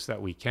choices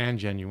that we can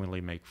genuinely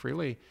make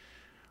freely,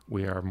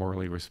 we are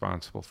morally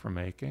responsible for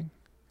making.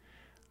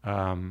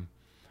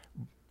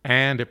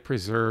 And it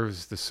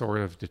preserves the sort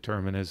of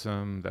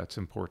determinism that's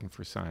important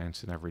for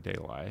science and everyday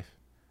life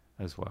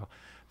as well.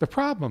 The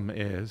problem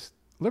is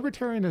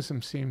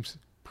libertarianism seems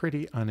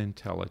pretty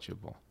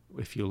unintelligible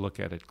if you look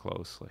at it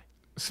closely.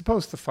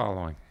 Suppose the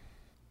following.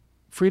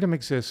 Freedom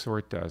exists or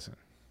it doesn't.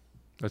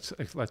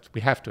 We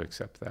have to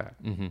accept that.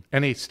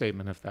 Any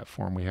statement of that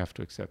form we have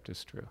to accept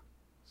as true.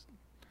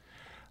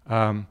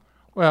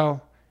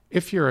 Well,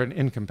 if you're an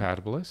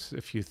incompatibilist,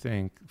 if you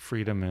think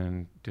freedom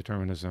and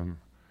determinism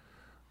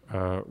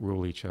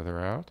rule each other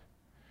out,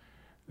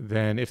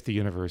 then if the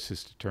universe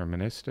is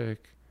deterministic,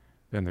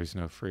 then there's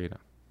no freedom.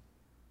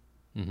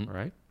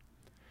 Right?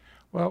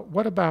 Well,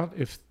 what about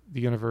if the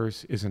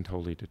universe isn't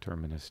wholly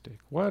deterministic?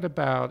 What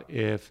about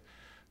if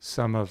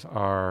some of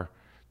our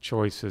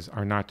choices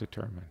are not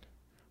determined?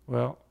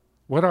 Well,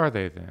 what are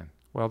they then?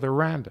 Well, they're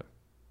random.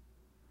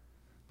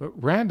 But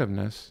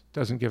randomness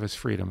doesn't give us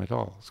freedom at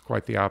all. It's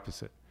quite the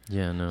opposite.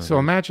 Yeah, no. So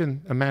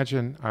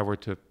imagine I were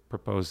to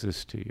propose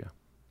this to you.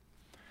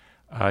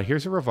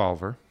 Here's a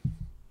revolver.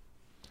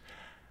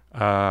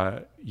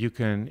 You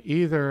can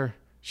either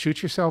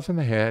shoot yourself in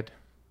the head,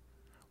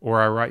 or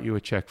I write you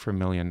a check for $1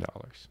 million.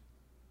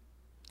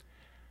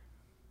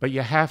 But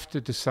you have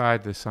to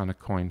decide this on a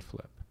coin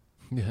flip.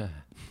 Yeah.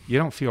 You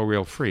don't feel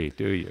real free,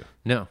 do you?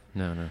 No.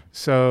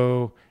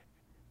 So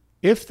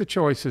if the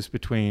choice is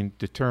between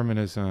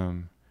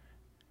determinism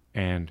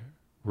and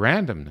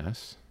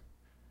randomness,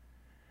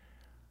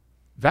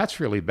 that's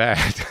really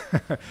bad.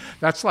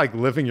 That's like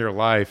living your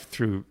life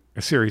through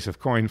a series of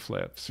coin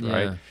flips,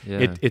 right?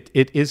 Yeah.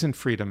 It isn't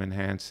freedom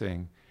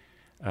enhancing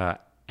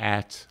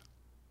at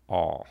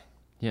all.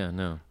 Yeah,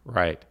 no.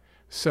 Right.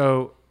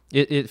 So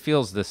it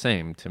feels the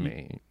same to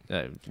me,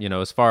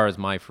 as far as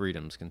my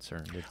freedom's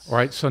concerned. All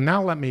right. So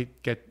now let me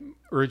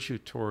urge you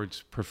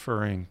towards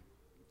preferring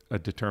a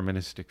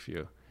deterministic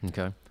view.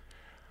 Okay.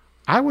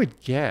 I would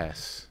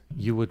guess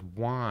you would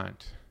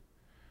want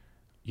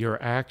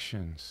your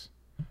actions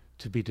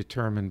to be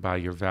determined by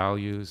your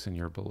values and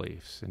your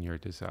beliefs and your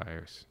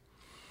desires.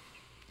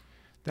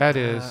 That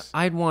is...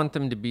 I'd want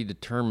them to be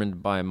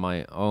determined by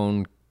my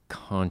own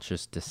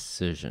conscious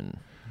decision.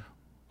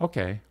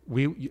 Okay.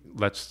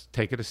 Let's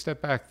take it a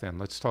step back then.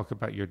 Let's talk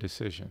about your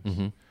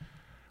decisions.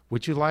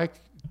 Would you like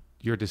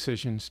your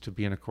decisions to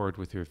be in accord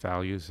with your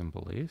values and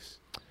beliefs?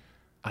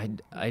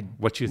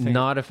 What you think?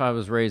 Not if I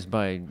was raised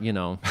by,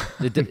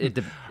 it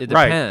depends.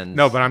 Right.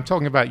 No, but I'm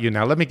talking about you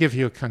now. Let me give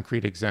you a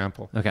concrete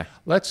example. Okay.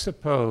 Let's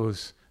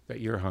suppose that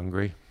you're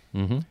hungry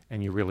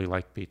and you really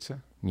like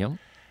pizza. Yep.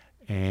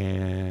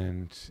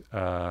 And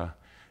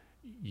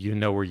you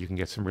know where you can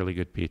get some really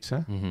good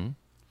pizza.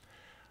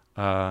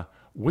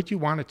 Would you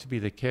want it to be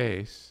the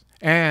case?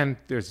 And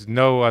there's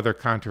no other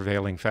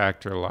countervailing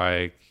factor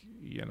like,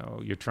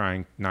 you're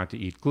trying not to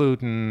eat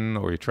gluten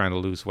or you're trying to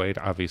lose weight.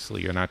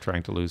 Obviously, you're not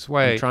trying to lose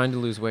weight. I'm trying to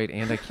lose weight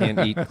and I can't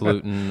eat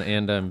gluten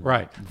and I'm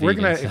right.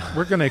 vegan,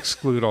 We're gonna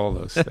exclude all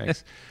those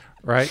things,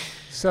 right?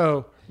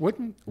 So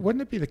wouldn't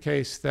it be the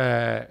case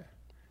that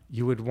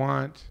you would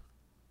want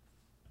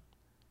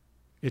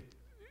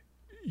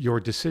your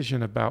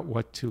decision about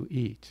what to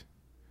eat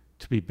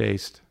to be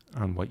based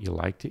on what you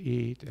like to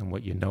eat and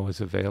what you know is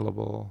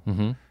available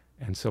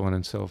and so on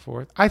and so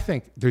forth? I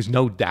think there's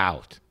no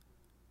doubt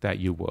that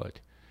you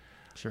would.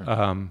 Sure.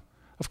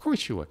 Of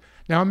course you would.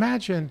 Now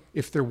imagine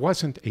if there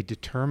wasn't a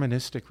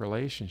deterministic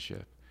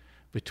relationship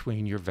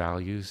between your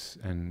values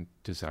and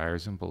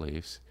desires and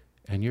beliefs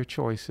and your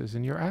choices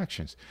and your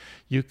actions.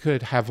 You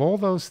could have all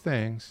those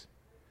things,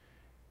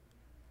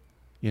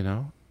 you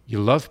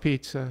love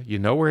pizza, you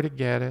know where to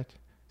get it,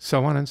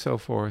 so on and so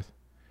forth,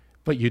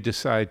 but you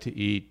decide to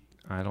eat,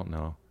 I don't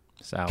know,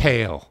 salad.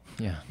 Kale,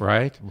 Yeah.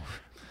 right?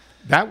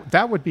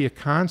 That would be a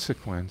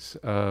consequence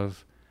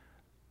of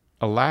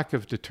a lack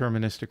of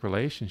deterministic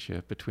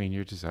relationship between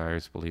your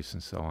desires, beliefs,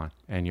 and so on,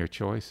 and your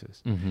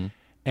choices.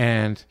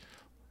 And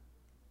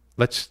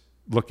let's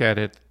look at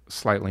it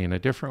slightly in a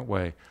different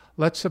way.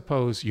 Let's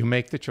suppose you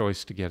make the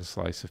choice to get a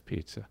slice of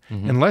pizza.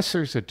 Unless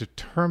there's a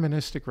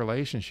deterministic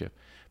relationship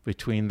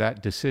between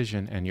that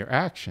decision and your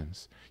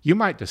actions, you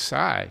might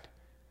decide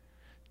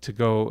to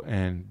go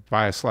and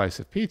buy a slice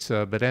of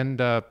pizza, but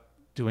end up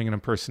doing an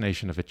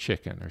impersonation of a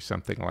chicken or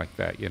something like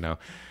that.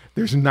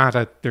 There's not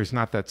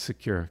that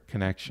secure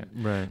connection.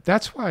 Right.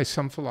 That's why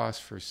some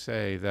philosophers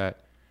say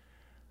that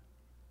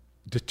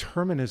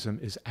determinism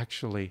is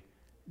actually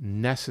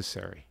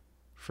necessary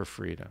for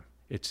freedom.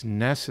 It's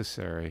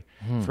necessary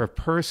for a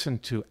person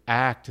to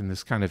act in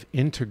this kind of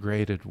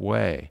integrated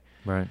way,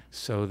 Right.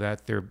 so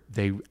that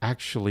they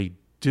actually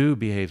do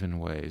behave in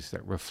ways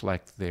that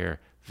reflect their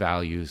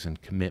values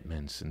and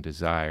commitments and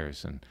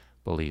desires and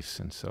beliefs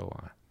and so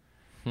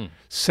on.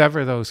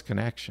 Sever those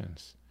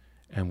connections,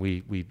 and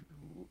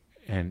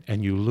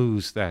and you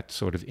lose that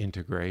sort of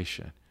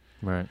integration.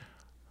 Right.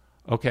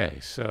 Okay,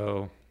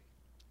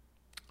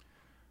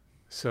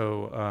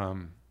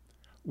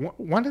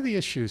 one of the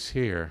issues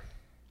here,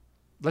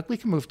 like, we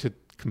can move to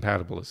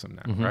compatibilism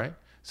now, right?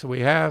 So we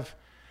have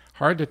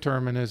hard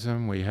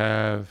determinism, we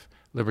have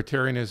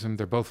libertarianism.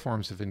 They're both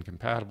forms of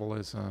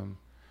incompatibilism.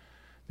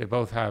 They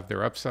both have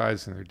their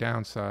upsides and their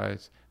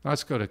downsides. Now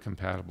let's go to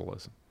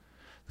compatibilism.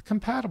 The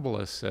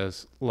compatibilist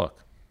says,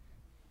 look,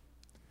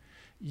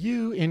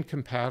 you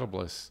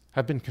incompatibilists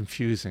have been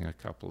confusing a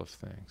couple of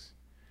things.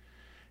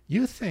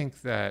 You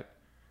think that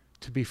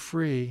to be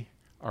free,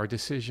 our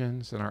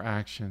decisions and our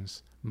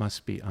actions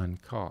must be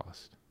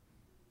uncaused.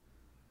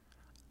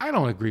 I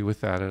don't agree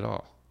with that at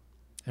all.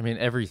 I mean,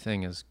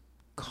 everything is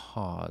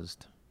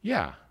caused.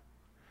 Yeah.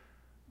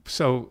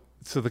 So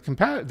the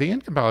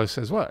incompatibilist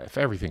says, well, if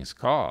everything's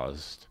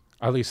caused,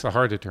 at least the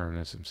hard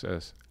determinism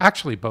says,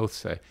 actually both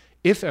say,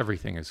 if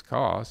everything is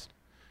caused,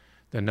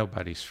 then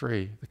nobody's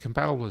free. The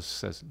compatibilist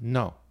says,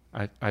 no,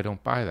 I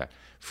don't buy that.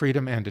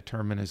 Freedom and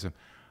determinism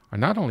are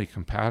not only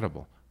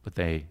compatible, but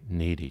they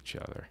need each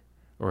other,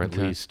 or at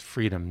least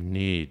freedom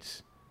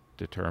needs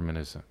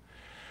determinism.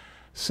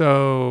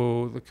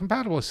 So the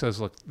compatibilist says,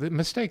 look, the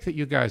mistake that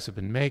you guys have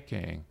been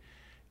making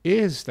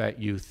is that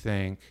you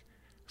think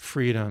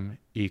freedom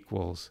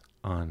equals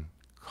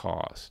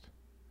uncaused.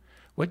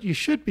 What you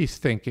should be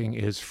thinking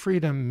is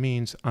freedom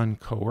means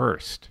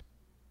uncoerced.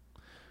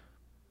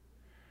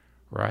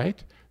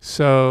 Right?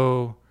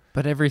 So...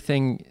 But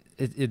everything,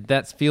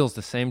 that feels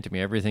the same to me.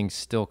 Everything's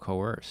still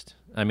coerced.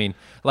 I mean,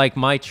 like,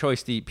 my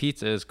choice to eat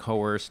pizza is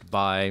coerced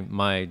by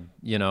my,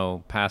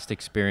 past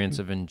experience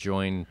of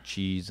enjoying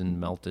cheese and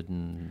melted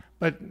and...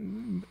 But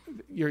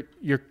you're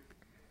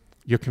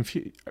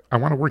confused. I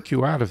want to work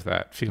you out of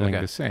that feeling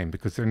the same,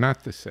 because they're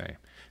not the same.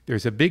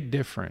 There's a big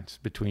difference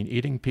between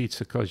eating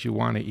pizza because you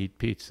want to eat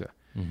pizza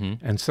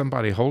and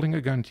somebody holding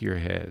a gun to your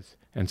head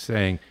and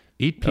saying,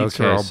 eat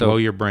pizza or I'll blow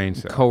your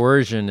brains out.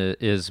 Coercion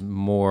is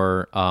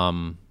more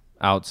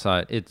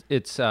outside.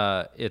 It's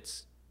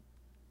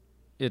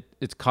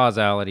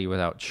causality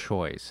without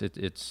choice.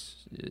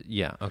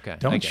 Okay.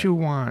 Don't you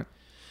want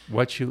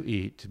what you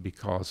eat to be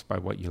caused by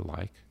what you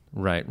like?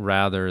 Right,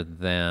 rather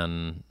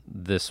than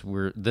this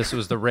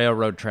was the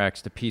railroad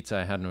tracks to pizza.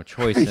 I had no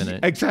choice in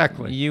it.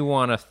 Exactly. You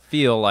want to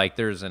feel like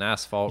there's an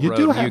asphalt road.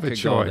 You do have you a could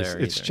choice. Go there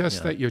it's either,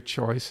 just that your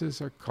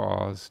choices are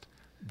caused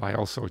by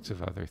all sorts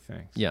of other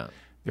things. Yeah,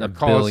 They're a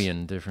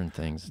billion different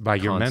things. By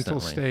your constantly.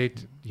 mental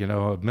state,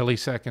 a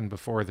millisecond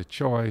before the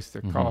choice.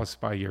 They're caused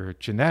by your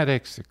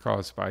genetics. They're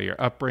caused by your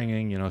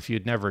upbringing. If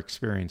you'd never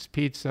experienced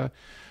pizza,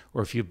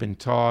 or if you've been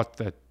taught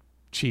that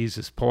cheese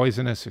is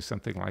poisonous or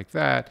something like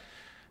that,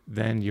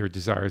 then your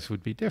desires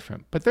would be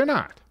different. But they're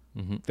not.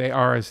 They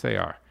are as they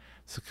are.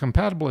 So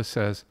compatibilist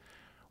says,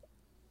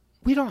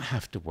 we don't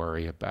have to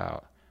worry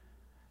about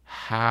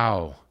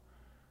how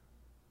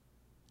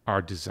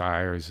our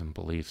desires and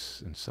beliefs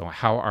and so on,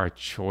 how our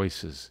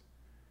choices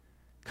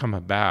come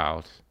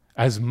about,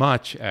 as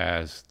much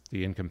as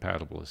the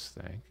incompatibilists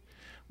think.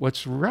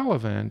 What's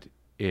relevant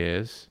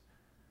is,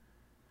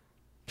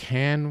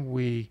 can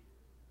we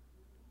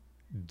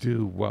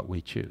do what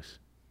we choose?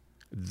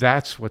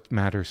 That's what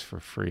matters for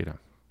freedom.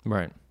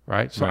 Right.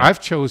 So I've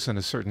chosen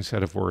a certain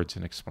set of words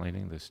in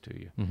explaining this to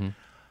you.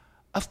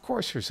 Of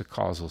course, there's a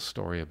causal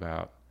story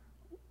about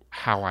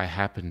how I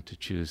happened to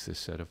choose this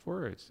set of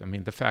words. I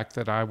mean, the fact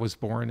that I was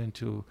born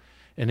into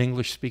an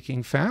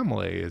English-speaking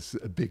family is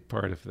a big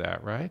part of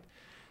that, right?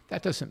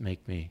 That doesn't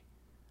make me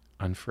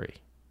unfree,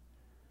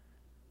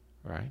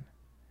 right?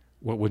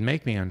 What would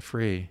make me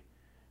unfree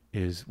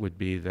would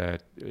be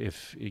that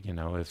if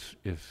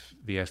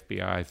the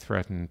FBI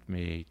threatened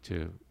me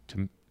to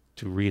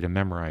read a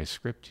memorized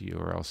script to you,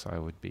 or else I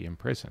would be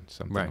imprisoned,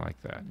 something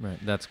like that. Right,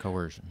 that's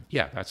coercion.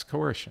 Yeah, that's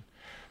coercion.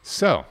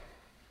 So,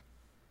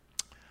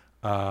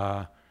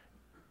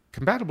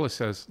 compatibilist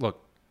says,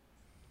 look,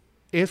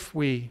 if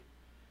we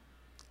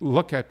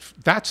look at,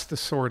 that's the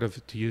sort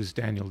of, to use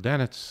Daniel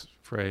Dennett's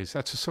phrase,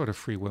 that's a sort of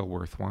free will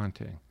worth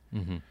wanting.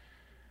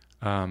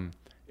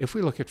 If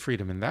we look at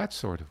freedom in that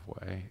sort of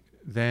way,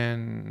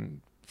 then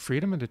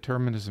freedom and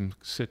determinism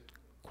sit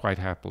quite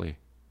happily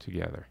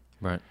together.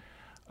 Right.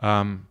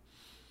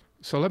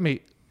 So let me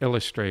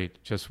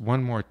illustrate just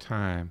one more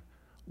time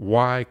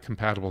why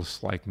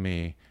compatibilists like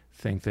me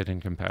think that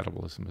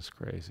incompatibilism is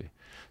crazy.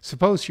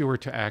 Suppose you were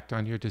to act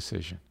on your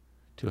decision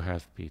to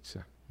have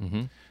pizza.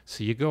 Mm-hmm.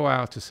 So you go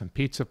out to some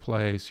pizza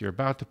place, you're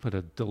about to put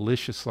a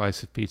delicious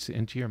slice of pizza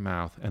into your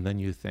mouth, and then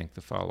you think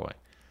the following: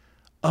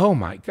 oh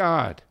my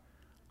God,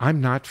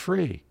 I'm not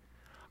free.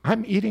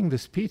 I'm eating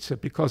this pizza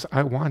because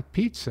I want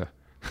pizza.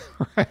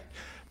 Right?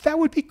 That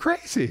would be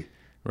crazy.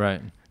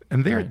 Right.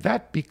 And there, Right.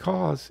 that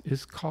because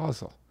is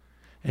causal.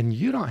 And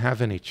you don't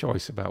have any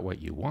choice about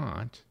what you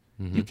want.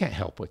 Mm-hmm. You can't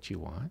help what you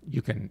want.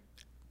 You can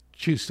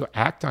choose to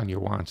act on your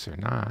wants or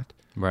not.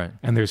 Right.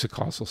 And there's a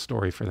causal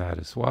story for that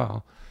as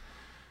well.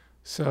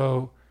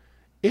 So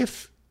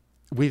if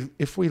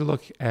we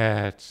look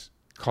at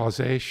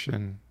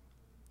causation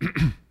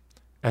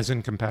as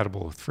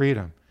incompatible with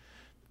freedom,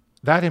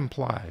 that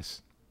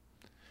implies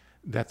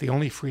that the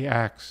only free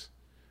acts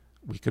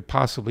we could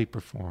possibly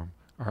perform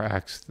are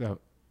acts that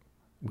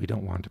we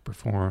don't want to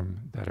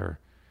perform, that are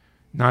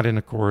not in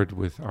accord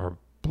with our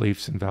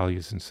beliefs and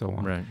values and so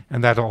on. Right.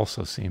 And that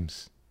also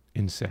seems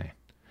insane.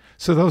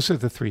 So those are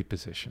the three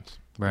positions.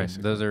 Right.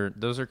 Basically.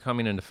 Those are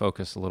coming into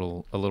focus a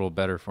little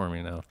better for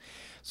me now.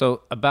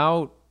 So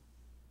about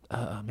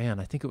I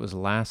think it was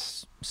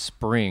last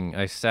spring,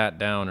 I sat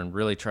down and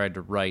really tried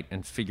to write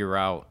and figure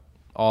out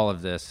all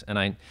of this, and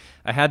I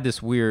had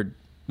this weird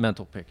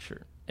mental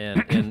picture.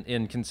 And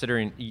in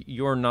considering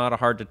you're not a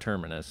hard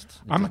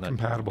determinist, I'm a not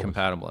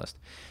compatibilist.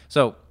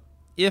 So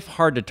if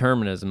hard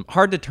determinism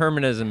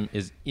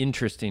is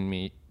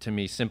interesting to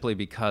me simply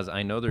because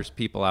I know there's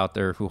people out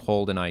there who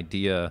hold an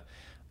idea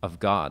of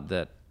God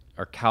that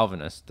are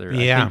Calvinists. I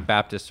think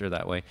Baptists are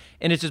that way.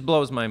 And it just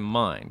blows my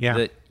mind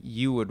that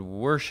you would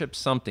worship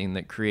something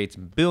that creates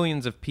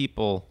billions of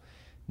people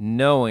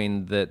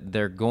knowing that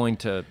they're going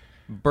to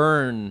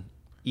burn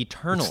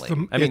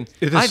eternally.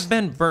 I've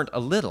been burnt a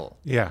little.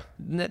 Yeah.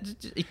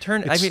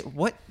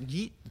 What?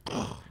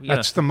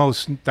 That's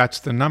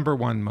the number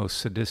one most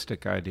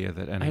sadistic idea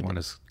that anyone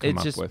has come up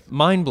with. It's just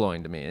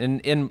mind-blowing to me.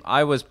 And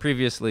I was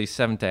previously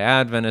Seventh-day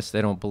Adventist.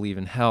 They don't believe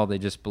in hell. They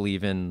just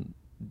believe in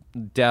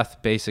death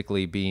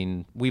basically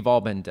being, we've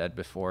all been dead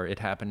before. It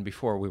happened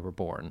before we were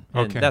born.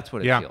 And that's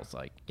what it feels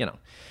like,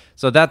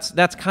 So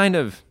that's kind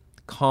of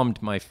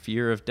calmed my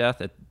fear of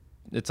death.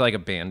 It's like a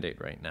Band-Aid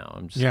right now.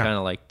 I'm just kind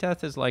of like,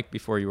 death is like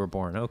before you were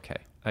born. Okay,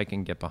 I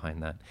can get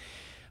behind that.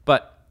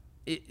 But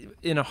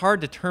in a hard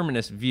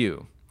determinist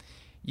view,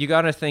 you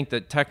got to think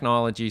that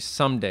technology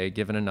someday,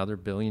 given another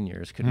billion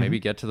years, could maybe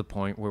get to the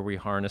point where we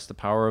harness the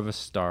power of a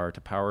star to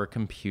power a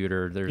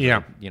computer.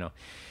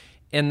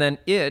 And then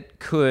it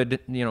could,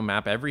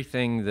 map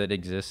everything that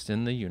exists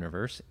in the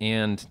universe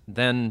and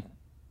then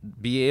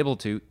be able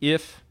to,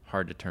 if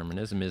hard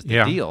determinism is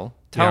the deal,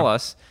 tell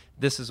us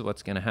this is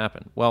what's going to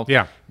happen. Well,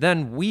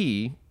 then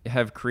we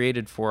have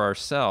created for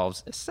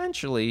ourselves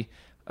essentially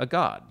a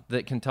God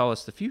that can tell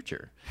us the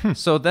future.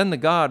 So then the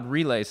God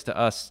relays to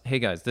us, hey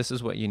guys, this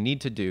is what you need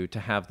to do to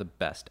have the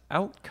best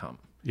outcome.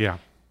 Yeah.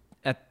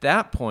 At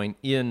that point,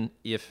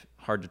 if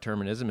hard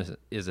determinism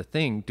is a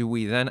thing, do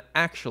we then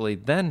actually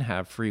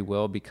have free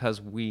will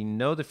because we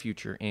know the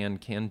future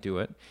and can do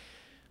it?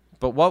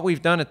 But what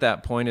we've done at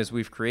that point is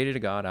we've created a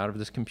God out of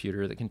this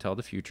computer that can tell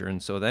the future,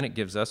 and so then it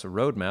gives us a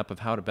roadmap of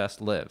how to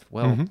best live.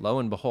 Well, lo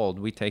and behold,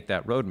 we take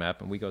that roadmap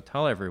and we go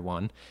tell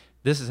everyone,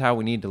 this is how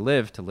we need to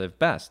live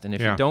best. And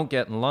if you don't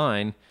get in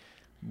line,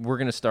 we're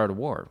going to start a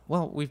war.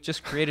 Well, we've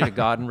just created a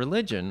God and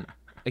religion.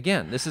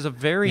 Again, this is a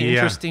very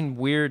interesting,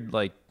 weird,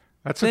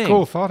 That's thing. A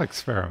cool thought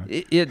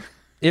experiment.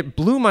 It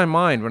blew my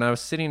mind when I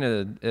was sitting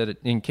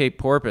in Cape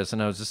Porpoise,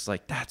 and I was just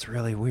like, that's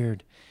really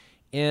weird.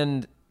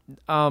 And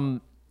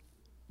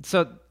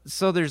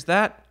so there's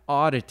that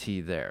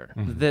oddity there,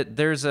 that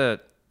there's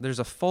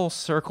a full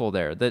circle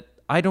there that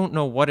I don't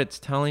know what it's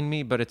telling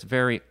me, but it's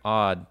very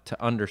odd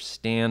to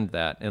understand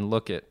that and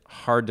look at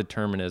hard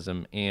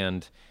determinism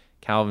and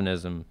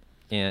Calvinism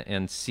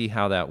and see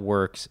how that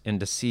works, and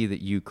to see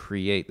that you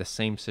create the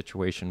same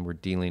situation we're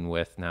dealing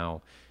with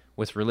now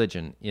with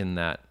religion in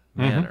that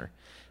manner.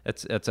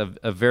 It's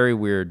a very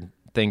weird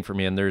thing for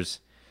me, and there's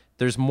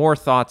more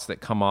thoughts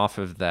that come off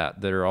of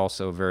that are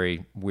also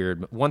very weird.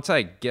 But once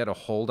I get a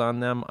hold on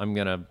them, I'm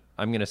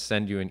gonna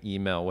send you an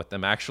email with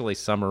them actually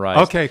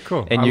summarized. Okay,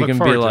 cool. And you can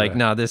be like,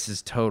 "No, this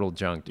is total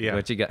junk." Yeah.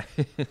 What you got?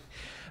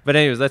 But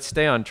anyways, let's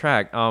stay on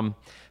track.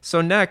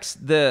 So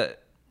next, the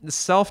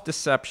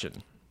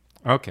self-deception.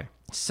 Okay.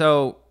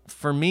 So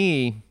for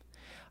me,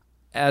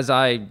 as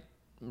I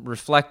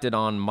reflected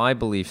on my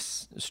belief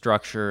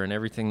structure and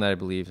everything that I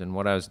believed and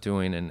what I was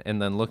doing,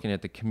 and then looking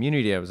at the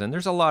community I was in,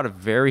 there's a lot of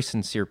very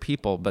sincere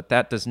people, but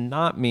that does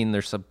not mean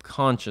they're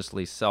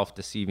subconsciously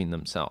self-deceiving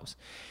themselves.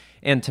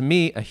 And to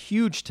me, a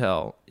huge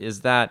tell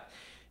is that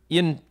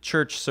in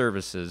church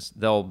services,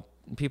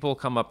 people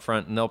come up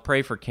front and they'll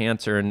pray for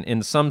cancer. And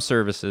in some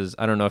services,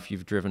 I don't know if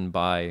you've driven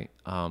by,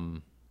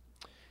 do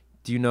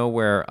you know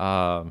where,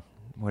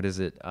 what is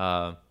it?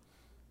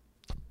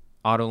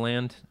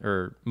 Autoland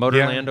or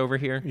Motorland over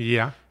here?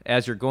 Yeah.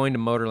 As you're going to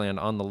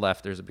Motorland, on the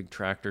left, there's a big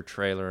tractor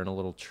trailer and a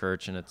little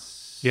church, and it's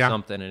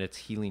something, and it's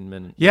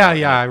Healingman.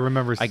 I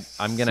remember.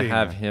 I'm going to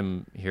have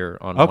him here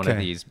on one of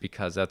these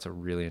because that's a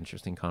really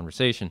interesting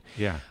conversation.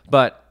 Yeah.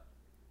 But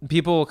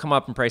people will come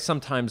up and pray.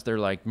 Sometimes they're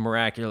like,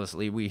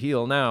 miraculously, we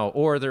heal now.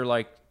 Or they're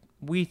like,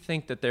 we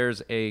think that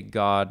there's a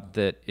God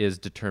that is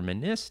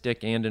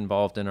deterministic and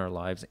involved in our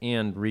lives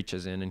and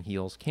reaches in and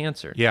heals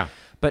cancer. Yeah.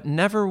 But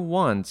never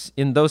once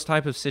in those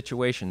type of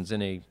situations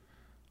in a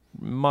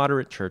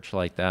moderate church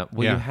like that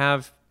will you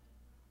have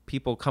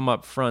people come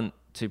up front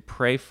to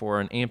pray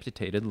for an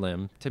amputated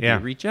limb to be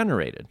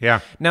regenerated. Yeah.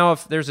 Now,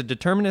 if there's a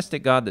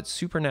deterministic God that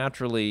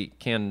supernaturally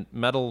can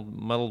meddle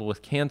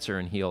with cancer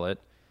and heal it,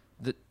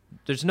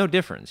 there's no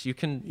difference. You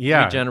can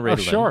regenerate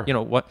a limb. Sure. You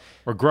know what?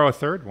 Or grow a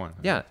third one.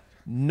 Yeah.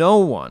 No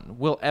one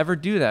will ever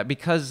do that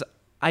because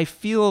I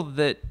feel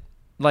that,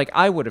 like,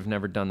 I would have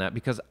never done that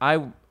because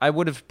I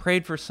would have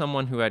prayed for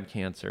someone who had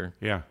cancer.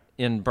 Yeah.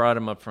 And brought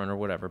him up front or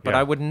whatever. But Yeah.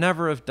 I would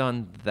never have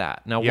done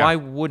that. Now, why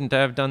wouldn't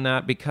I have done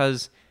that?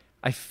 Because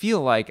I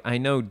feel like I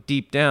know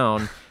deep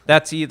down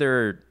that's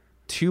either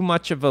too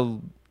much of a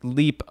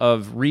leap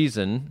of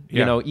reason,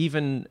 you know,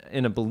 even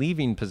in a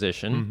believing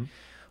position,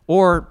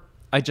 or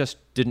I just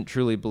didn't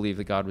truly believe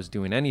that God was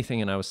doing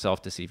anything and I was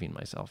self-deceiving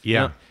myself.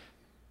 Yeah. You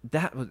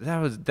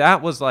know,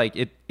 that was like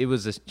it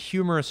was a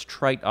humorous,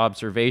 trite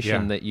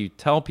observation that you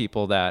tell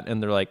people that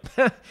and they're like,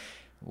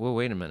 well,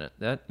 wait a minute.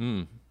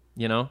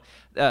 You know,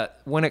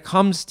 when it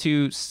comes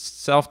to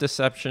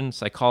self-deception,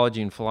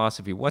 psychology, and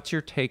philosophy, what's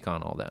your take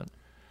on all that?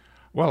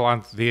 Well,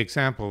 on the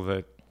example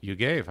that you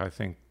gave, I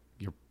think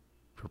you're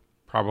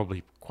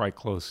probably quite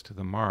close to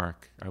the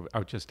mark. I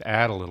would just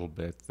add a little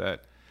bit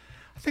that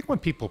I think when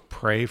people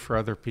pray for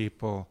other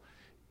people,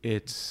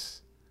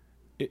 it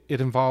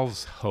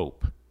involves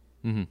hope,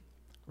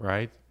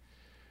 right?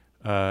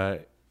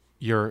 When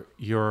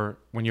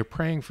you're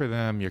praying for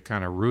them, you're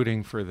kind of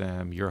rooting for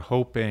them. You're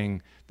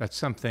hoping that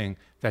something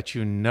that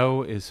you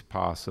know is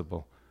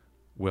possible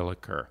will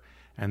occur.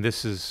 And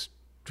this is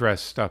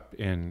dressed up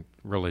in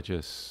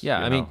religious. Yeah,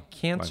 I mean,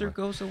 cancer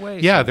goes away.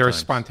 Yeah, sometimes. there is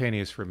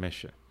spontaneous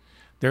remission.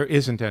 There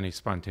isn't any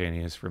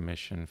spontaneous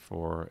remission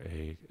for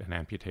an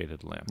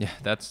amputated limb. Yeah,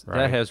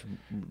 right?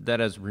 that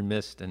has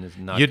remissed and is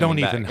not. You don't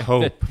coming even back.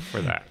 hope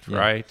for that,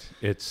 right?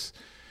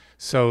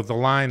 So the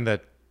line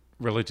that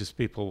religious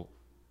people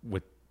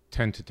would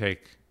tend to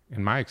take,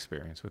 in my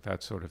experience, with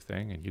that sort of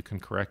thing, and you can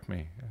correct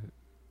me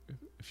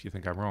if you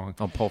think I'm wrong,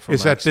 I'll pull from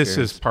is my that this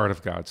experience. is part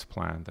of God's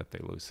plan that they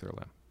lose their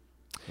limb.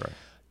 Right.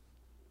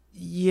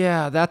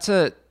 Yeah,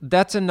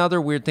 that's another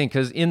weird thing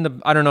because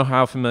I don't know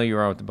how familiar you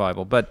are with the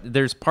Bible, but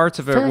there's parts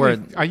of it where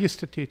I used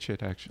to teach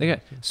it actually.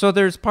 okay, so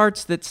there's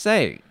parts that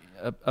say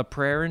a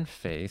prayer in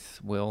faith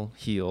will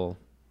heal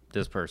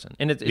this person,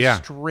 and it's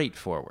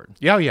straightforward.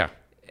 Yeah.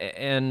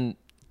 And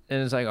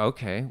it's like,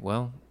 okay,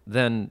 well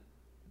then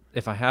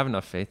if I have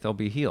enough faith, they'll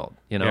be healed.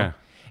 You know, Yeah.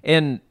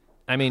 and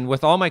I mean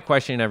with all my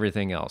questioning and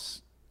everything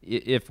else,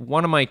 if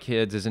one of my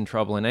kids is in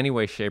trouble in any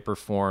way, shape, or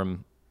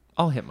form,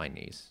 I'll hit my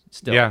knees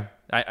still. Yeah.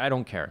 I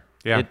don't care.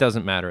 Yeah. It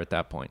doesn't matter at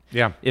that point.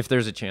 Yeah. If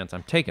there's a chance,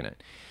 I'm taking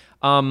it.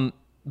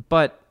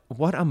 But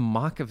what a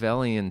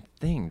Machiavellian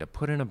thing to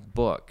put in a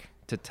book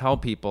to tell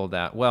people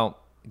that, well,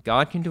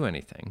 God can do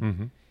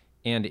anything.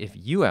 And if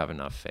you have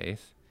enough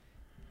faith,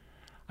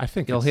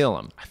 he'll heal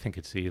them. I think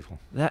it's evil.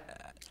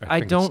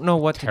 I don't know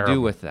what to do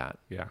with that.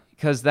 Yeah.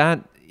 Because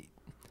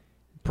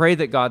pray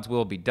that God's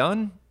will be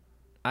done.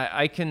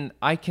 I can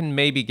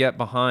maybe get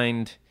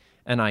behind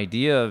an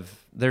idea of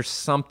there's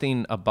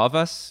something above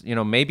us. You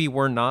know, maybe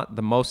we're not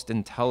the most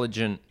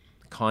intelligent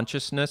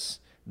consciousness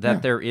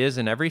that there is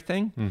in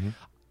everything.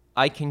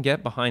 I can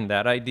get behind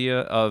that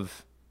idea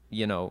of,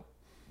 you know,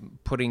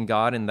 putting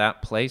God in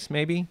that place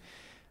maybe.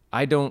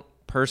 I don't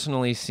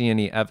personally see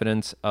any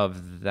evidence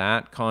of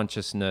that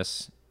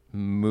consciousness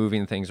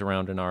moving things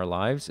around in our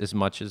lives as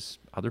much as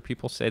other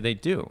people say they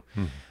do.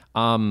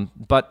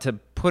 But to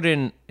put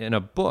in a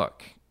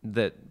book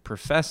that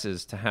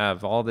professes to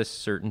have all this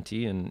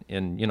certainty and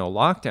you know,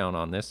 lockdown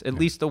on this, at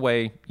least the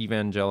way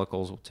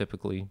evangelicals will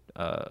typically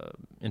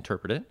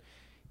interpret it,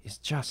 is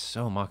just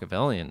so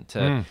Machiavellian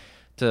to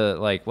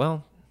like,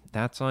 well,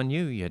 that's on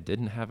you. You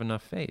didn't have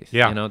enough faith.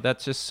 Yeah. You know,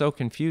 that's just so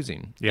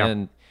confusing.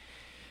 Yeah.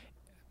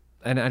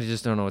 And I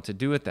just don't know what to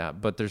do with that.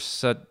 But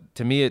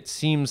to me, it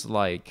seems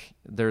like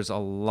there's a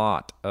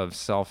lot of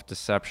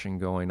self-deception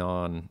going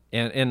on.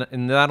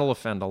 And that'll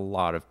offend a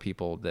lot of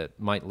people that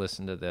might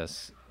listen to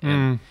this.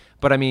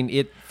 But I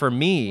mean, for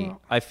me,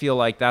 I feel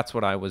like that's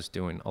what I was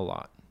doing a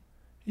lot.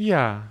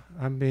 Yeah.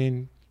 I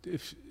mean,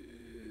 if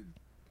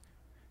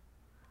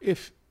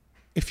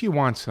you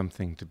want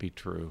something to be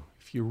true,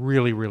 if you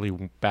really,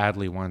 really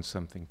badly want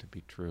something to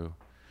be true,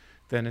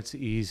 then it's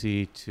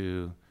easy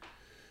to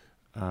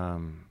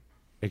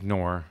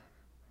ignore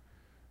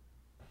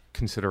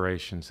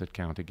considerations that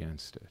count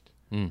against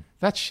it.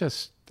 That's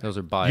just Those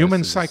are biases.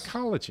 human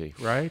psychology,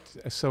 right?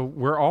 So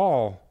we're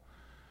all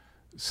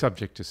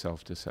subject to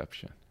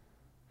self-deception.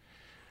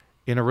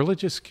 In a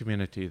religious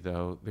community,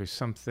 though, there's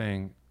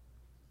something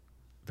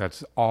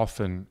that's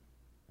often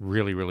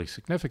really, really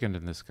significant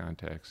in this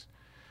context,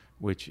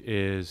 which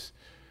is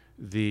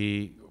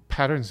the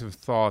patterns of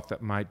thought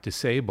that might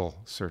disable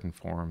certain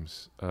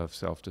forms of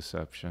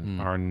self-deception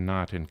are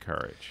not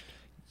encouraged.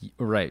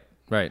 Right.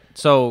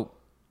 So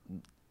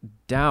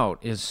doubt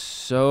is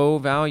so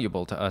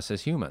valuable to us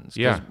as humans. 'Cause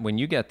Yeah. when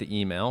you get the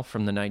email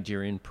from the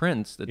Nigerian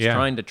prince that's Yeah.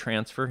 trying to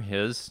transfer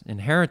his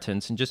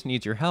inheritance and just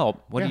needs your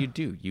help, what Yeah.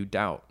 do? You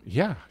doubt.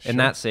 Yeah. And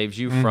that saves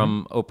you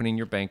from opening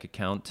your bank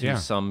account to Yeah.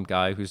 some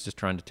guy who's just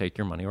trying to take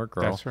your money, or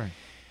girl. That's right.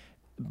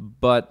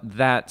 But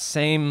that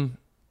same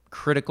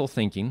critical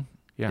thinking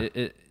Yeah.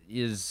 it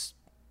is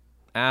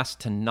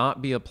asked to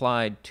not be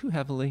applied too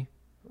heavily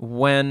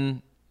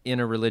when in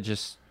a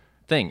religious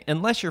thing,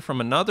 unless you're from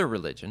another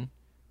religion,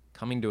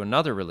 coming to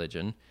another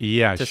religion,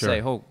 Yeah, to sure.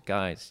 say, oh,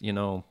 guys,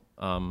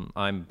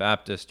 I'm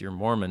Baptist, you're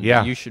Mormon,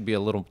 Yeah. you should be a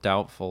little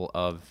doubtful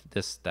of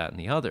this, that, and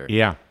the other.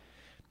 Yeah.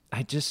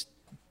 I just,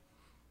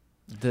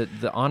 the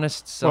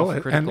honest, Well,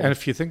 self-critical. and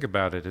if you think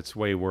about it, it's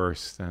way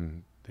worse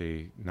than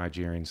the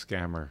Nigerian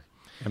scammer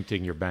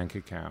emptying your bank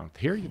account.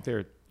 Here,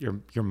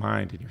 your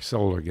mind and your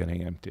soul are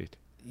getting emptied.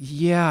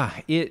 Yeah,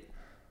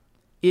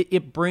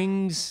 it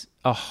brings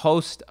a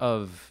host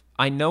of,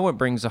 I know it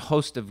brings a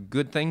host of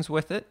good things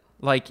with it.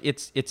 Like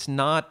it's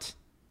not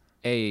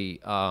a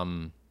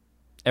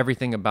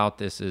everything about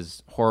this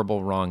is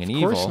horrible, wrong, and Of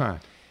evil. course not.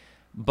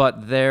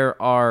 But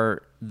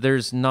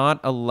there's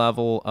not a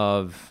level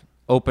of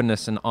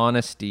openness and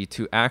honesty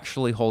to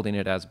actually holding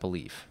it as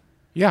belief.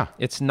 Yeah.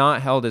 It's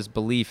not held as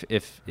belief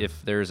if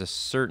there's a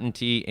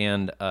certainty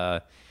and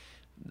God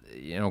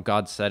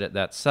said it,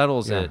 that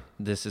settles Yeah. it.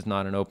 This is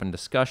not an open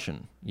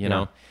discussion. You Yeah.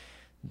 know,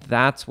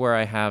 that's where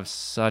I have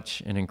such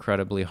an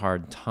incredibly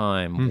hard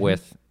time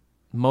with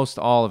most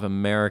all of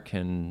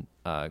American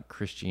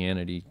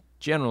Christianity.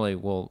 Generally,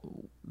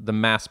 the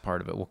mass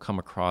part of it will come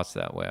across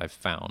that way, I've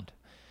found.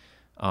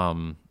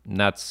 And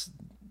that's,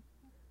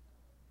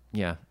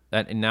 yeah.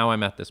 And now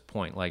I'm at this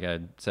point, like I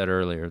said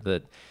earlier,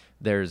 that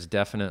there's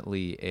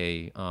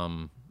definitely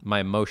my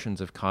emotions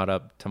have caught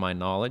up to my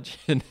knowledge.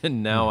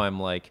 And now I'm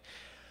like,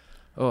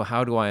 oh,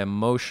 how do I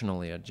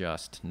emotionally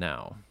adjust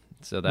now?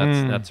 So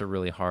that's a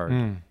really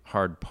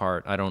hard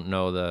part. I don't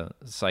know the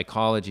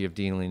psychology of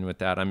dealing with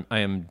that. I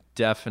am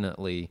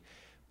definitely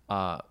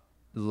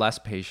less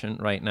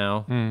patient right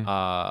now.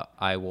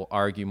 I will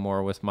argue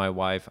more with my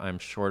wife. I'm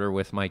shorter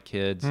with my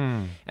kids.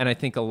 And I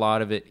think a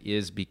lot of it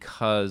is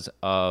because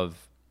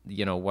of,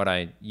 what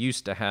I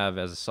used to have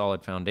as a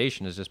solid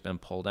foundation has just been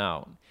pulled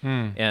out.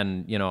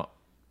 And,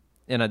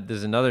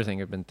 there's another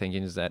thing I've been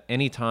thinking is that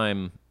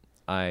anytime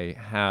I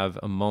have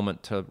a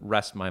moment to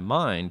rest my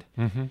mind,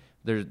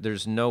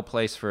 there's no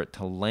place for it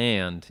to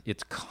land.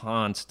 It's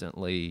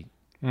constantly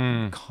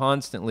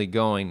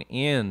going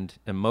and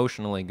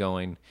emotionally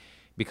going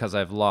because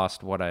I've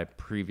lost what I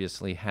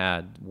previously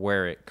had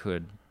where it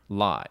could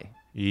lie.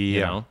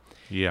 Yeah.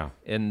 Yeah.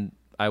 And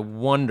I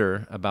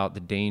wonder about the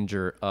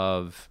danger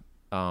of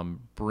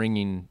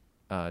bringing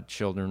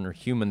children or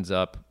humans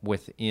up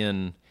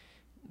within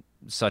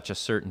such a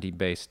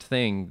certainty-based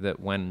thing that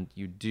when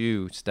you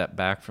do step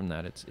back from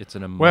that, it's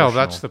an emotional... Well,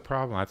 that's the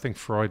problem. I think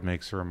Freud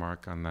makes a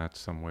remark on that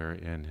somewhere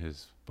in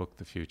his book,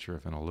 The Future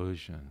of an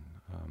Illusion.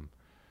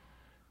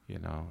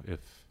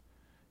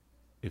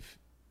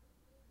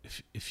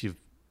 If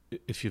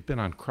you've been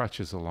on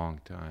crutches a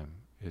long time,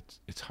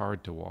 it's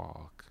hard to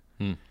walk,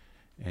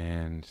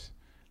 and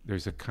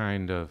there's a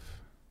kind of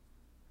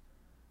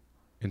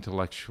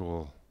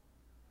intellectual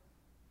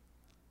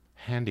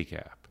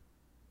handicap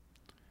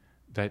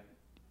that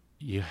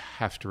you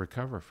have to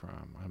recover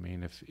from. I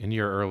mean, if in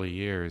your early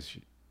years,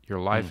 your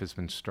life has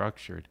been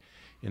structured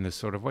in this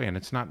sort of way, and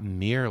it's not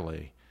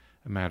merely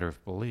a matter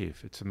of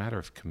belief, it's a matter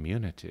of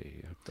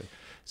community, of the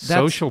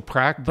social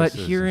practices. But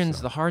and herein's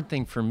so the hard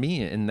thing for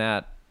me in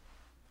that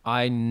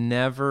I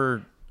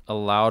never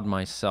allowed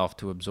myself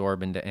to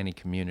absorb into any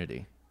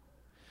community.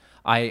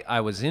 I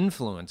was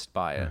influenced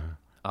by it.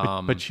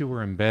 But you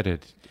were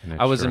embedded in it.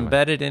 I was surely.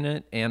 embedded in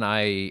it, and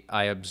I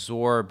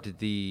absorbed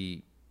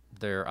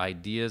their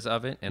ideas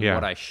of it and Yeah.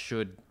 what I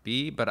should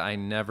be, but I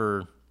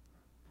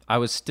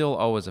was still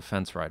always a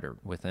fence rider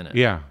within it.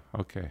 Yeah.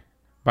 Okay.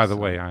 By the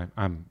way,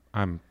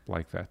 I'm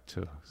like that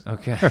too. So.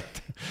 Okay.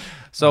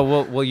 So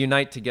we'll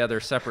unite together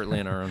separately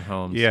in our own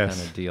homes, Yes.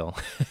 kind of deal.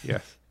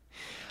 Yes.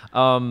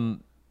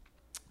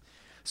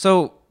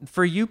 So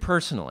for you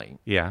personally,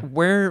 Yeah.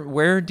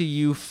 where do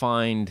you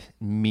find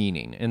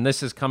meaning? And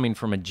this is coming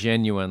from a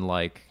genuine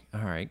like,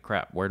 all right,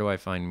 crap, where do I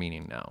find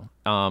meaning now?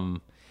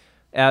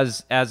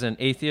 As an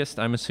atheist,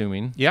 I'm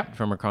assuming, Yep.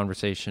 from our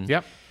conversation.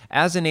 Yep.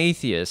 As an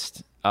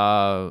atheist,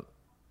 even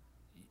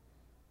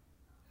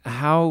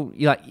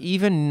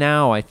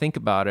now I think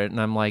about it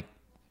and I'm like,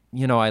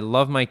 I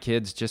love my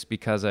kids just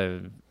because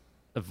I've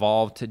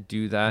evolved to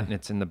do that and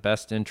it's in the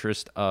best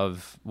interest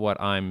of what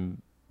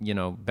I'm,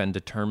 been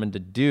determined to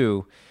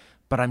do.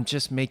 But I'm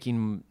just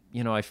making,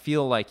 I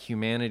feel like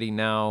humanity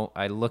now,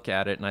 I look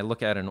at it and I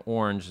look at an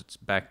orange, it's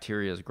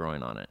bacteria is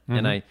growing on it.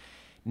 And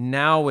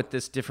now with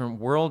this different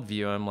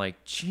worldview, I'm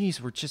like,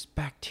 geez, we're just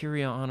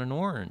bacteria on an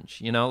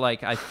orange.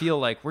 Like I feel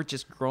like we're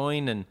just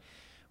growing and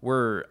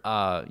we're,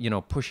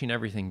 pushing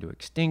everything to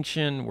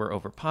extinction. We're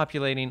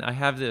overpopulating. I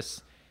have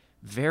this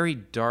very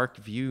dark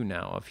view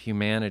now of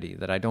humanity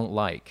that I don't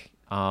like.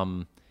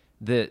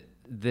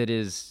 that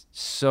is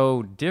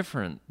so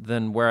different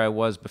than where I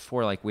was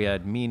before. Like we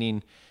had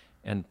meaning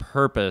and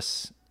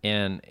purpose,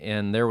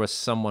 and there was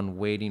someone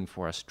waiting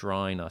for us,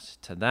 drawing us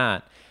to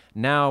that.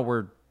 Now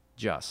we're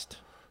just.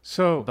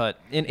 So, But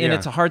and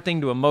it's a hard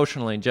thing to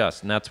emotionally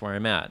adjust, and that's where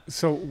I'm at.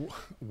 So,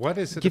 what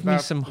is it Give about? me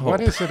some hope.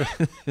 What is it?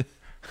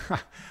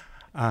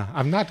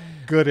 I'm not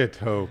good at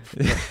hope,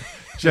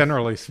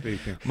 generally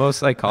speaking. Most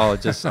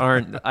psychologists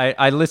aren't.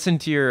 I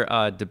listened to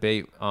your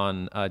debate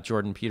on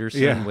Jordan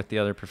Peterson with the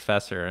other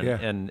professor,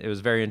 and it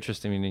was very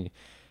interesting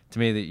to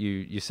me that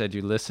you said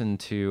you listened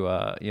to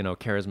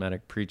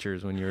charismatic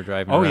preachers when you were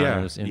driving around. Yeah,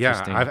 it was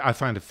interesting. I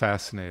find it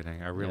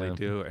fascinating. I really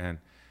do,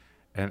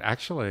 and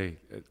actually,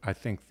 I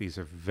think these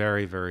are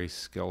very, very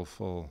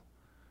skillful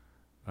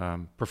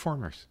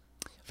performers.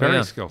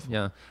 Very skillful.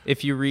 Yeah.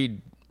 If you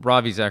read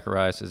Ravi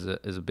Zacharias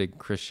is a big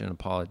Christian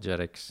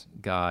apologetics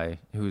guy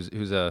who's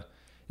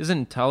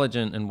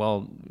intelligent and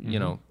well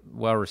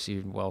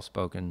received, well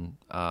spoken.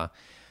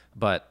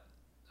 But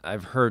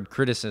I've heard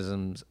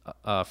criticisms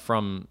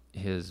from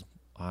his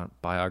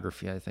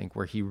biography, I think,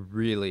 where he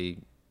realized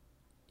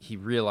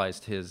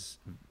his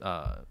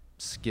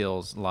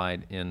skills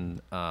lied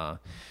in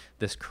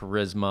this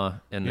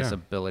charisma and this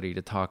ability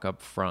to talk up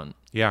front.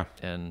 Yeah.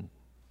 And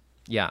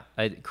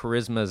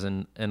charisma is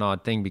an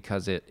odd thing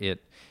because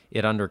it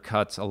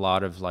undercuts a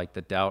lot of like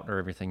the doubt or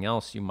everything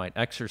else you might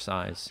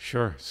exercise.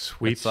 Sure,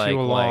 sweeps like, you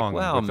along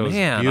with those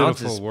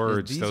beautiful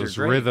words, those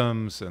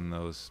rhythms and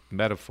those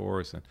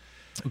metaphors.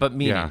 But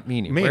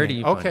meaning. Where do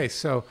you find it?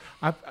 So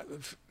I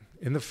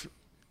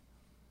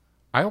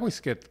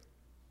always get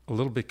a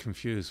little bit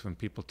confused when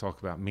people talk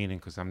about meaning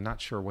because I'm not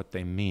sure what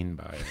they mean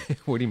by it.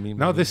 What do you mean?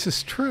 No, this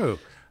is true.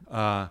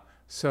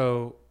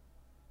 So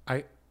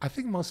I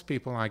think most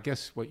people, I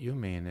guess what you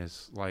mean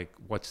is like,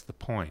 what's the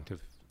point of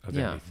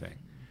anything?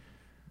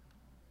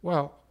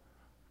 Well,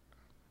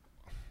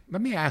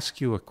 let me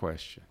ask you a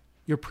question.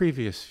 Your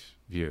previous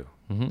view,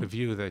 the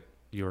view that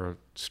you're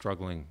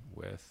struggling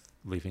with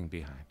leaving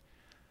behind,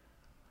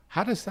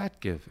 how does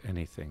that give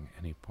anything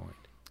any point?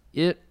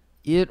 It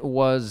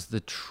was the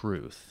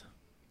truth,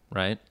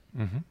 right?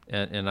 Mm-hmm.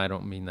 And I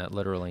don't mean that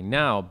literally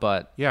now,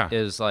 but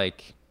is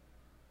like,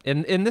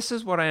 and this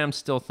is what I am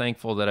still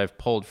thankful that I've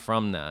pulled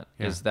from that,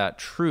 is that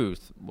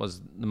truth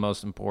was the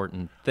most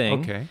important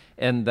thing. Okay.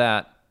 And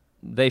that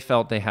they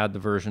felt they had the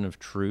version of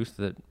truth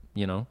that,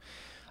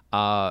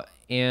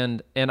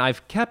 and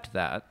I've kept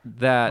that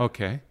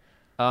okay.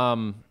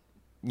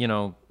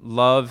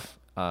 Love,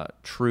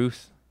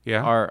 truth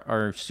Yeah.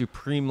 are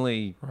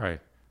supremely Right.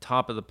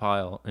 top of the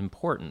pile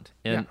important.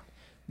 And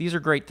these are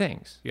great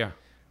things. Yeah.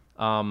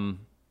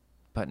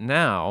 But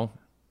now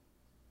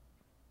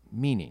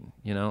meaning,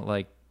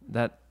 like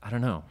that, I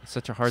don't know. It's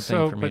such a hard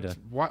thing for me to.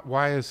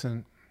 Why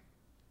isn't?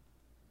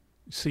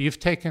 So you've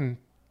taken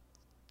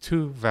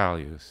two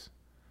values.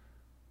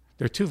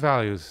 There are two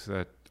values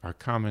that are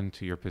common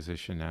to your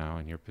position now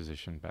and your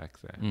position back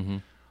then: Mm-hmm.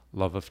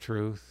 love of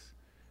truth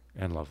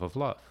and love of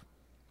love,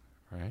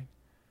 right?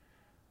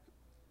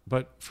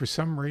 But for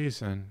some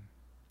reason,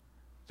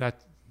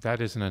 that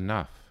isn't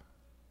enough.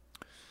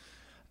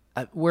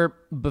 Where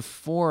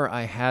before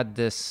I had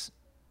this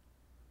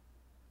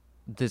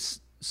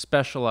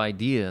special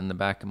idea in the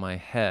back of my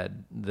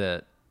head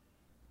that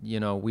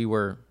we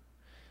were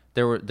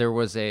there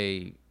was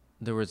a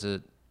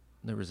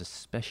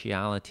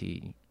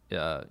speciality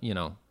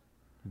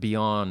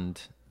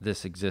beyond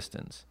this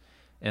existence,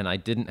 and I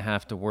didn't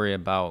have to worry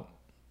about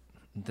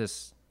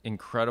this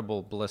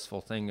incredible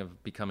blissful thing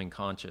of becoming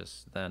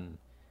conscious then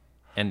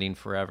ending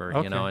forever.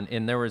 Okay.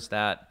 And there was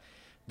that.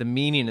 The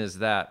meaning is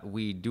that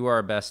we do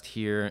our best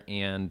here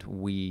and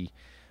we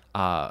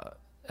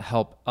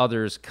help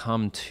others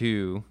come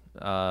to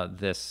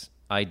this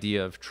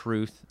idea of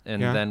truth,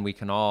 and then we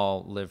can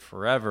all live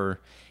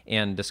forever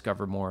and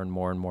discover more and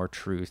more and more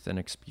truth and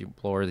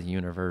explore the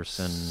universe.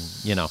 And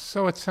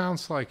So it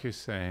sounds like you're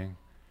saying,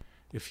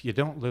 if you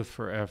don't live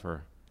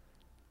forever,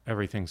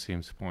 everything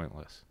seems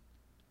pointless.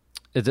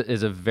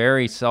 It's a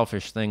very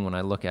selfish thing when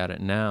I look at it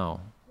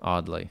now,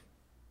 oddly.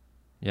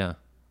 Yeah.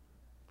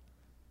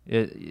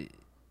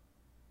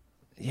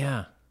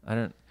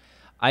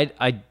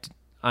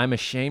 I'm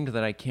ashamed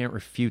that I can't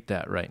refute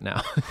that right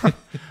now.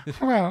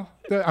 Well,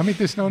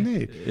 there's no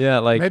need. Yeah,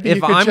 like Maybe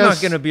if I'm not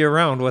going to be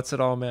around, what's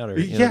it all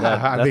matter?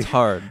 That's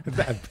hard.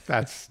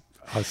 That's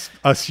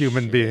us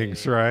human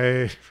beings,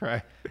 right?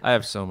 Right. I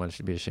have so much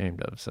to be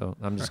ashamed of, so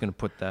I'm just going to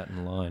put that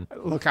in line.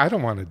 Look, I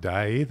don't want to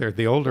die either.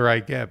 The older I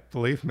get,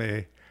 believe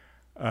me,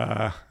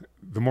 the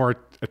more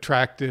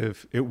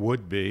attractive it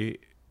would be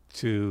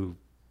to,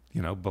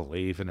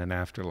 believe in an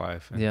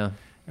afterlife.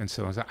 And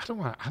so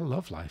I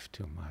love life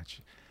too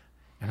much.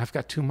 And I've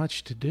got too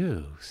much to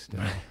do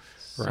still.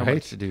 So right?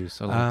 much to do,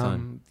 so little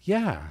time.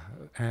 Yeah,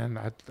 and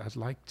I'd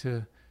like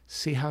to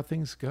see how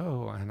things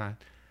go, and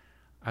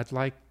I'd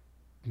like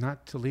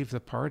not to leave the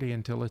party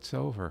until it's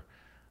over.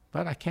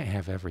 But I can't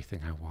have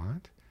everything I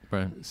want.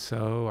 Right.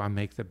 So I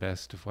make the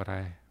best of what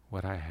I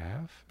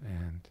have,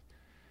 and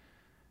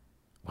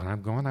when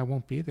I'm gone, I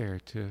won't be there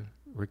to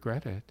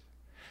regret it.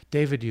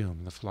 David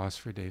Hume, the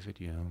philosopher David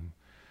Hume,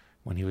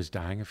 when he was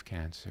dying of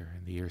cancer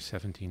in the year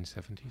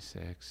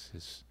 1776,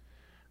 his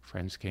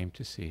friends came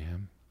to see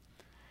him,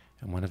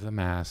 and one of them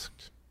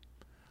asked,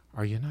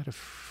 "Are you not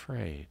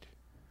afraid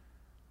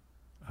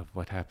of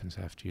what happens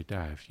after you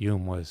die?"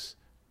 Hume was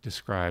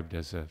described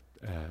as an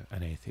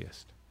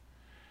atheist.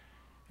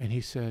 And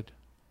he said,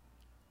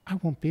 "I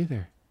won't be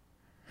there.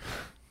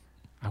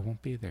 I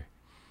won't be there."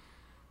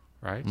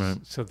 Right?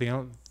 So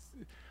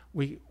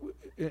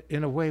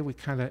in a way,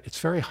 it's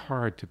very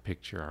hard to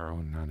picture our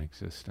own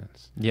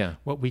non-existence. Yeah.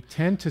 What we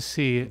tend to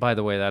see... By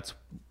the way, that's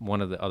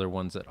one of the other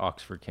ones that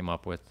Oxford came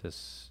up with,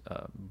 this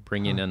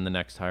bringing in the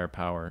next higher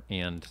power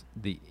and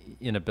the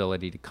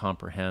inability to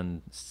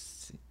comprehend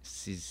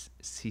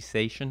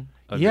cessation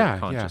of your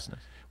consciousness.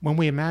 Yeah. When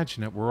we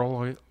imagine it,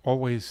 we're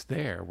always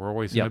there. We're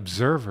always an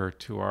observer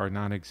to our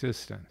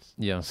non-existence.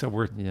 Yeah. So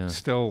we're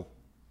still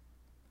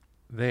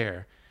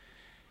there.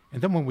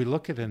 And then when we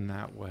look at it in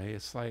that way,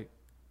 it's like,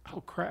 oh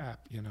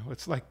crap,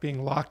 it's like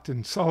being locked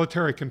in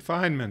solitary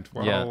confinement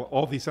while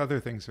all these other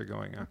things are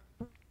going on.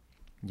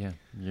 Yeah,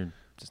 you're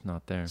just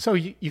not there. So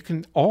you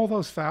can, all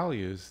those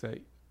values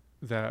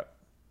that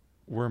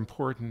were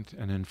important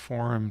and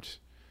informed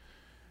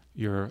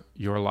your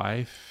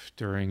life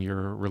during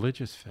your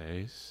religious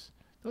phase,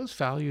 those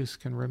values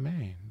can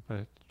remain,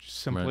 but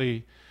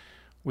simply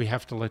we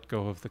have to let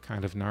go of the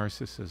kind of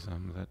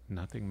narcissism that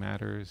nothing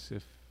matters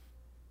if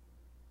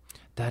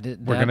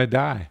we're going to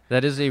die.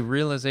 That is a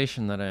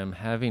realization that I am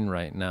having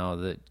right now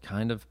that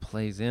kind of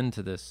plays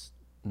into this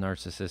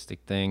narcissistic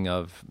thing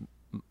of,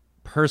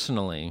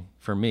 personally,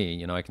 for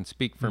me, I can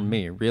speak for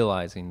me,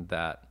 realizing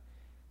that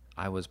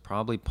I was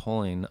probably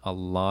pulling a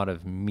lot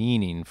of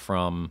meaning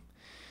from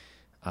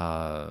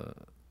after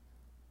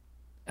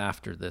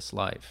this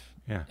life.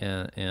 Yeah.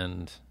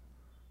 And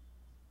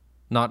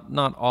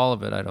not all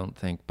of it, I don't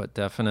think, but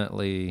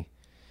definitely,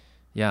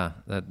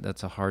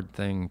 that's a hard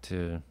thing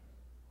to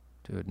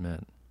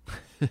admit.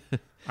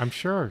 I'm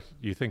sure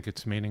you think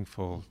it's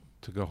meaningful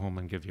to go home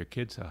and give your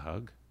kids a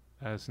hug.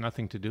 It has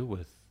nothing to do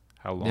with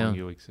how long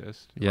you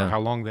exist, or how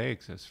long they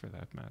exist, for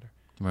that matter.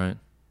 Right.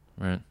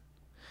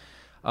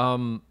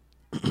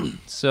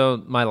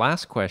 So my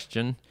last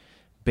question,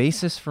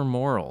 basis for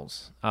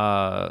morals.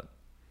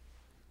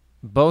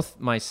 Both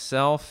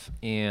myself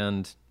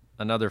and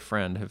another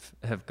friend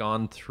have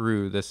gone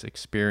through this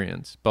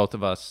experience. Both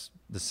of us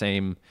the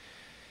same,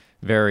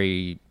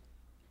 very,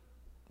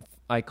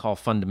 I call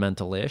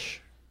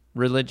fundamental-ish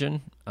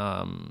religion.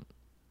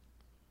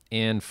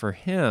 And for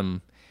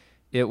him,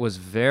 it was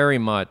very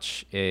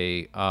much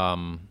a...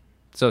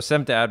 so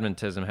Seventh-day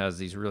Adventism has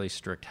these really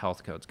strict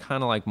health codes,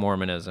 kind of like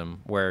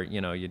Mormonism, where,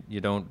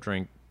 you don't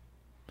drink...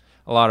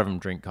 A lot of them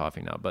drink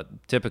coffee now, but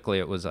typically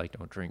it was like,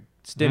 don't drink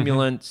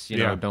stimulants,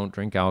 don't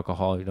drink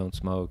alcohol, you don't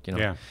smoke,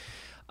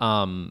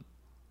 And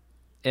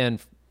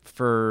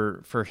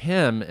for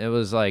him, it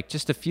was like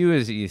just a few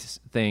of these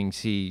things.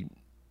 He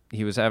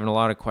was having a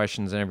lot of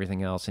questions and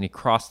everything else, and he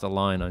crossed the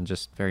line on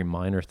just very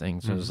minor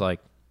things. It was like,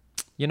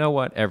 you know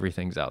what?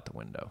 Everything's out the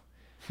window.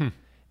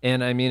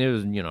 And I mean,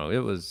 it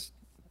was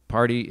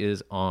party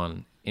is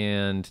on.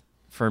 And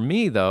for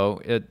me,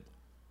 though,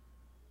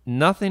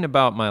 nothing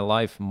about my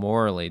life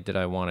morally did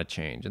I want to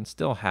change, and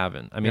still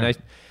haven't. I mean,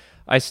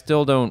 I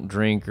still don't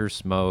drink or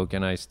smoke,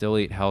 and I still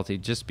eat healthy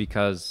just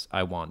because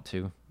I want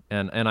to,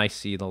 and I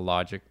see the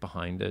logic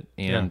behind it.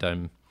 And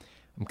I'm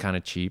kind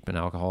of cheap, and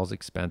alcohol is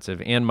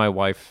expensive, and my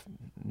wife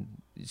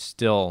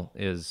still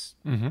is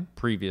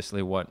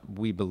previously what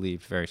we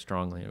believed very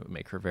strongly. It would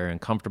make her very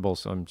uncomfortable,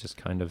 so I'm just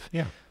kind of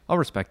I'll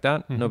respect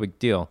that. No big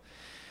deal.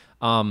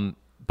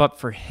 But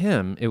for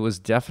him, it was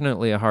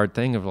definitely a hard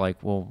thing of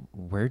like, well,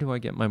 where do I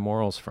get my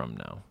morals from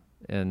now?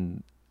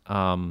 And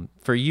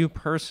for you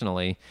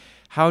personally,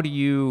 how do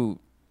you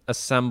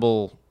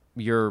assemble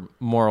your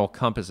moral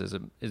compasses?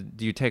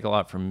 Do you take a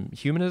lot from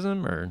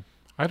humanism, or?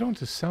 I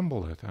don't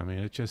assemble it. I mean,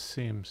 it just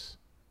seems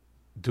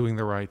doing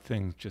the right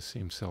thing just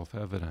seems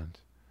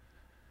self-evident.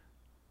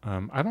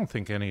 I don't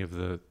think any of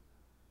the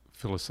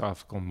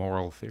philosophical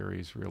moral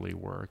theories really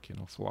work.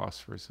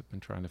 Philosophers have been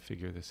trying to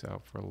figure this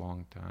out for a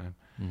long time.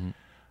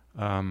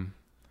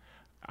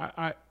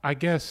 I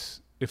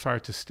guess if I were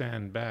to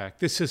stand back,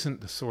 this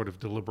isn't the sort of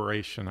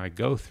deliberation I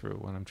go through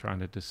when I'm trying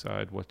to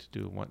decide what to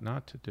do and what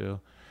not to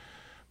do.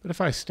 But if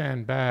I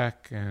stand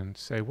back and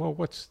say, well,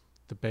 what's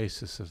the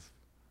basis of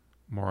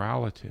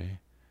morality?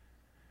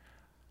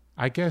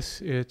 I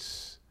guess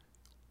it's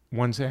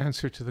one's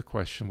answer to the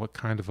question, what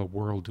kind of a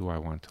world do I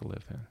want to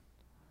live in?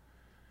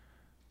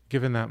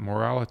 Given that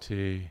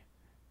morality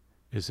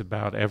is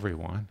about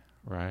everyone,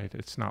 right?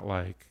 It's not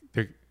like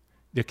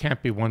there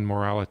can't be one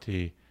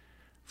morality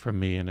for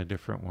me and a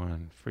different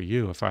one for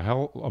you. If I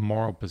held a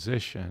moral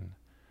position,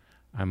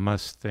 I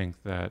must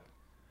think that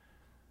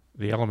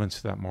the elements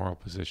of that moral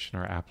position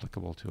are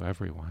applicable to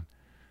everyone.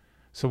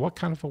 So what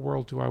kind of a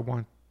world do I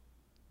want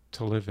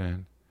to live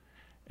in?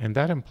 And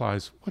that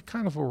implies, what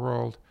kind of a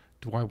world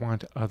do I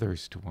want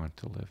others to want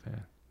to live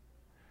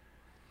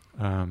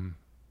in?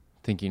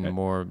 Thinking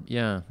more,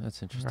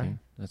 that's interesting. Right.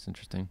 That's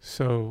interesting.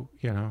 So,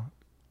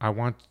 I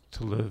want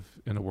to live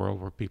in a world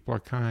where people are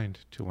kind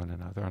to one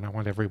another, and I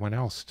want everyone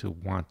else to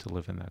want to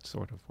live in that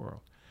sort of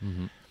world.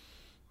 Mm-hmm.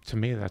 To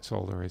me, that's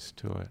all there is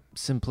to it.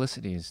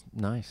 Simplicity is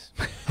nice.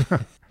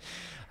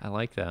 I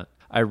like that.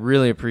 I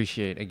really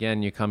appreciate,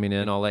 again, you coming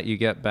in. I'll let you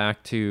get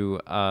back to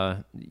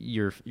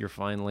you're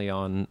finally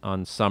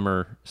on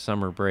summer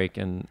break,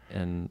 and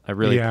I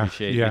really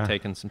appreciate you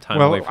taking some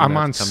time away from that. Well, I'm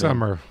on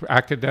summer.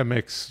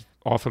 Academics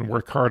often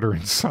work harder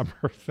in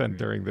summer than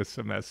during the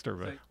semester.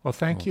 But well,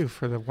 thank you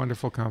for the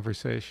wonderful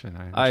conversation.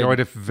 I enjoyed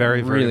it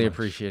very, very really much.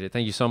 Appreciate it.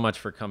 Thank you so much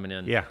for coming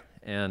in. Yeah.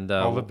 And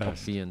all the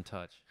best. I'll be in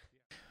touch.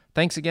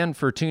 Thanks again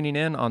for tuning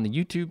in on the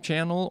YouTube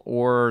channel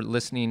or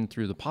listening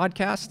through the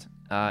podcast.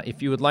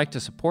 If you would like to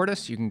support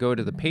us, you can go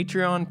to the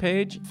Patreon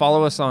page,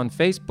 follow us on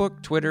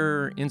Facebook,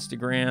 Twitter,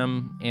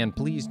 Instagram, and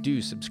please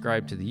do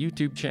subscribe to the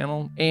YouTube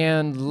channel.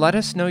 And let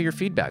us know your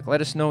feedback.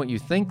 Let us know what you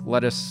think.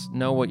 Let us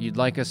know what you'd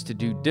like us to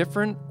do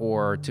different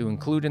or to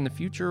include in the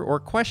future, or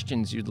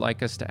questions you'd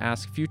like us to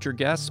ask future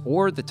guests,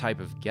 or the type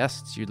of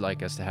guests you'd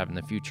like us to have in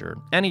the future.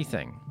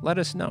 Anything. Let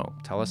us know.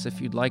 Tell us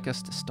if you'd like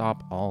us to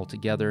stop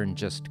altogether and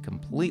just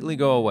completely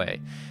go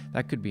away.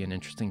 That could be an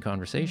interesting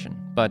conversation.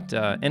 But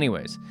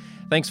anyways,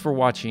 thanks for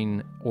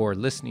watching or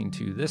listening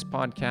to this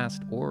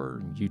podcast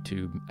or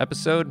YouTube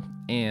episode,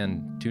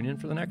 and tune in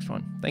for the next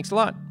one. Thanks a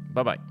lot.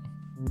 Bye-bye.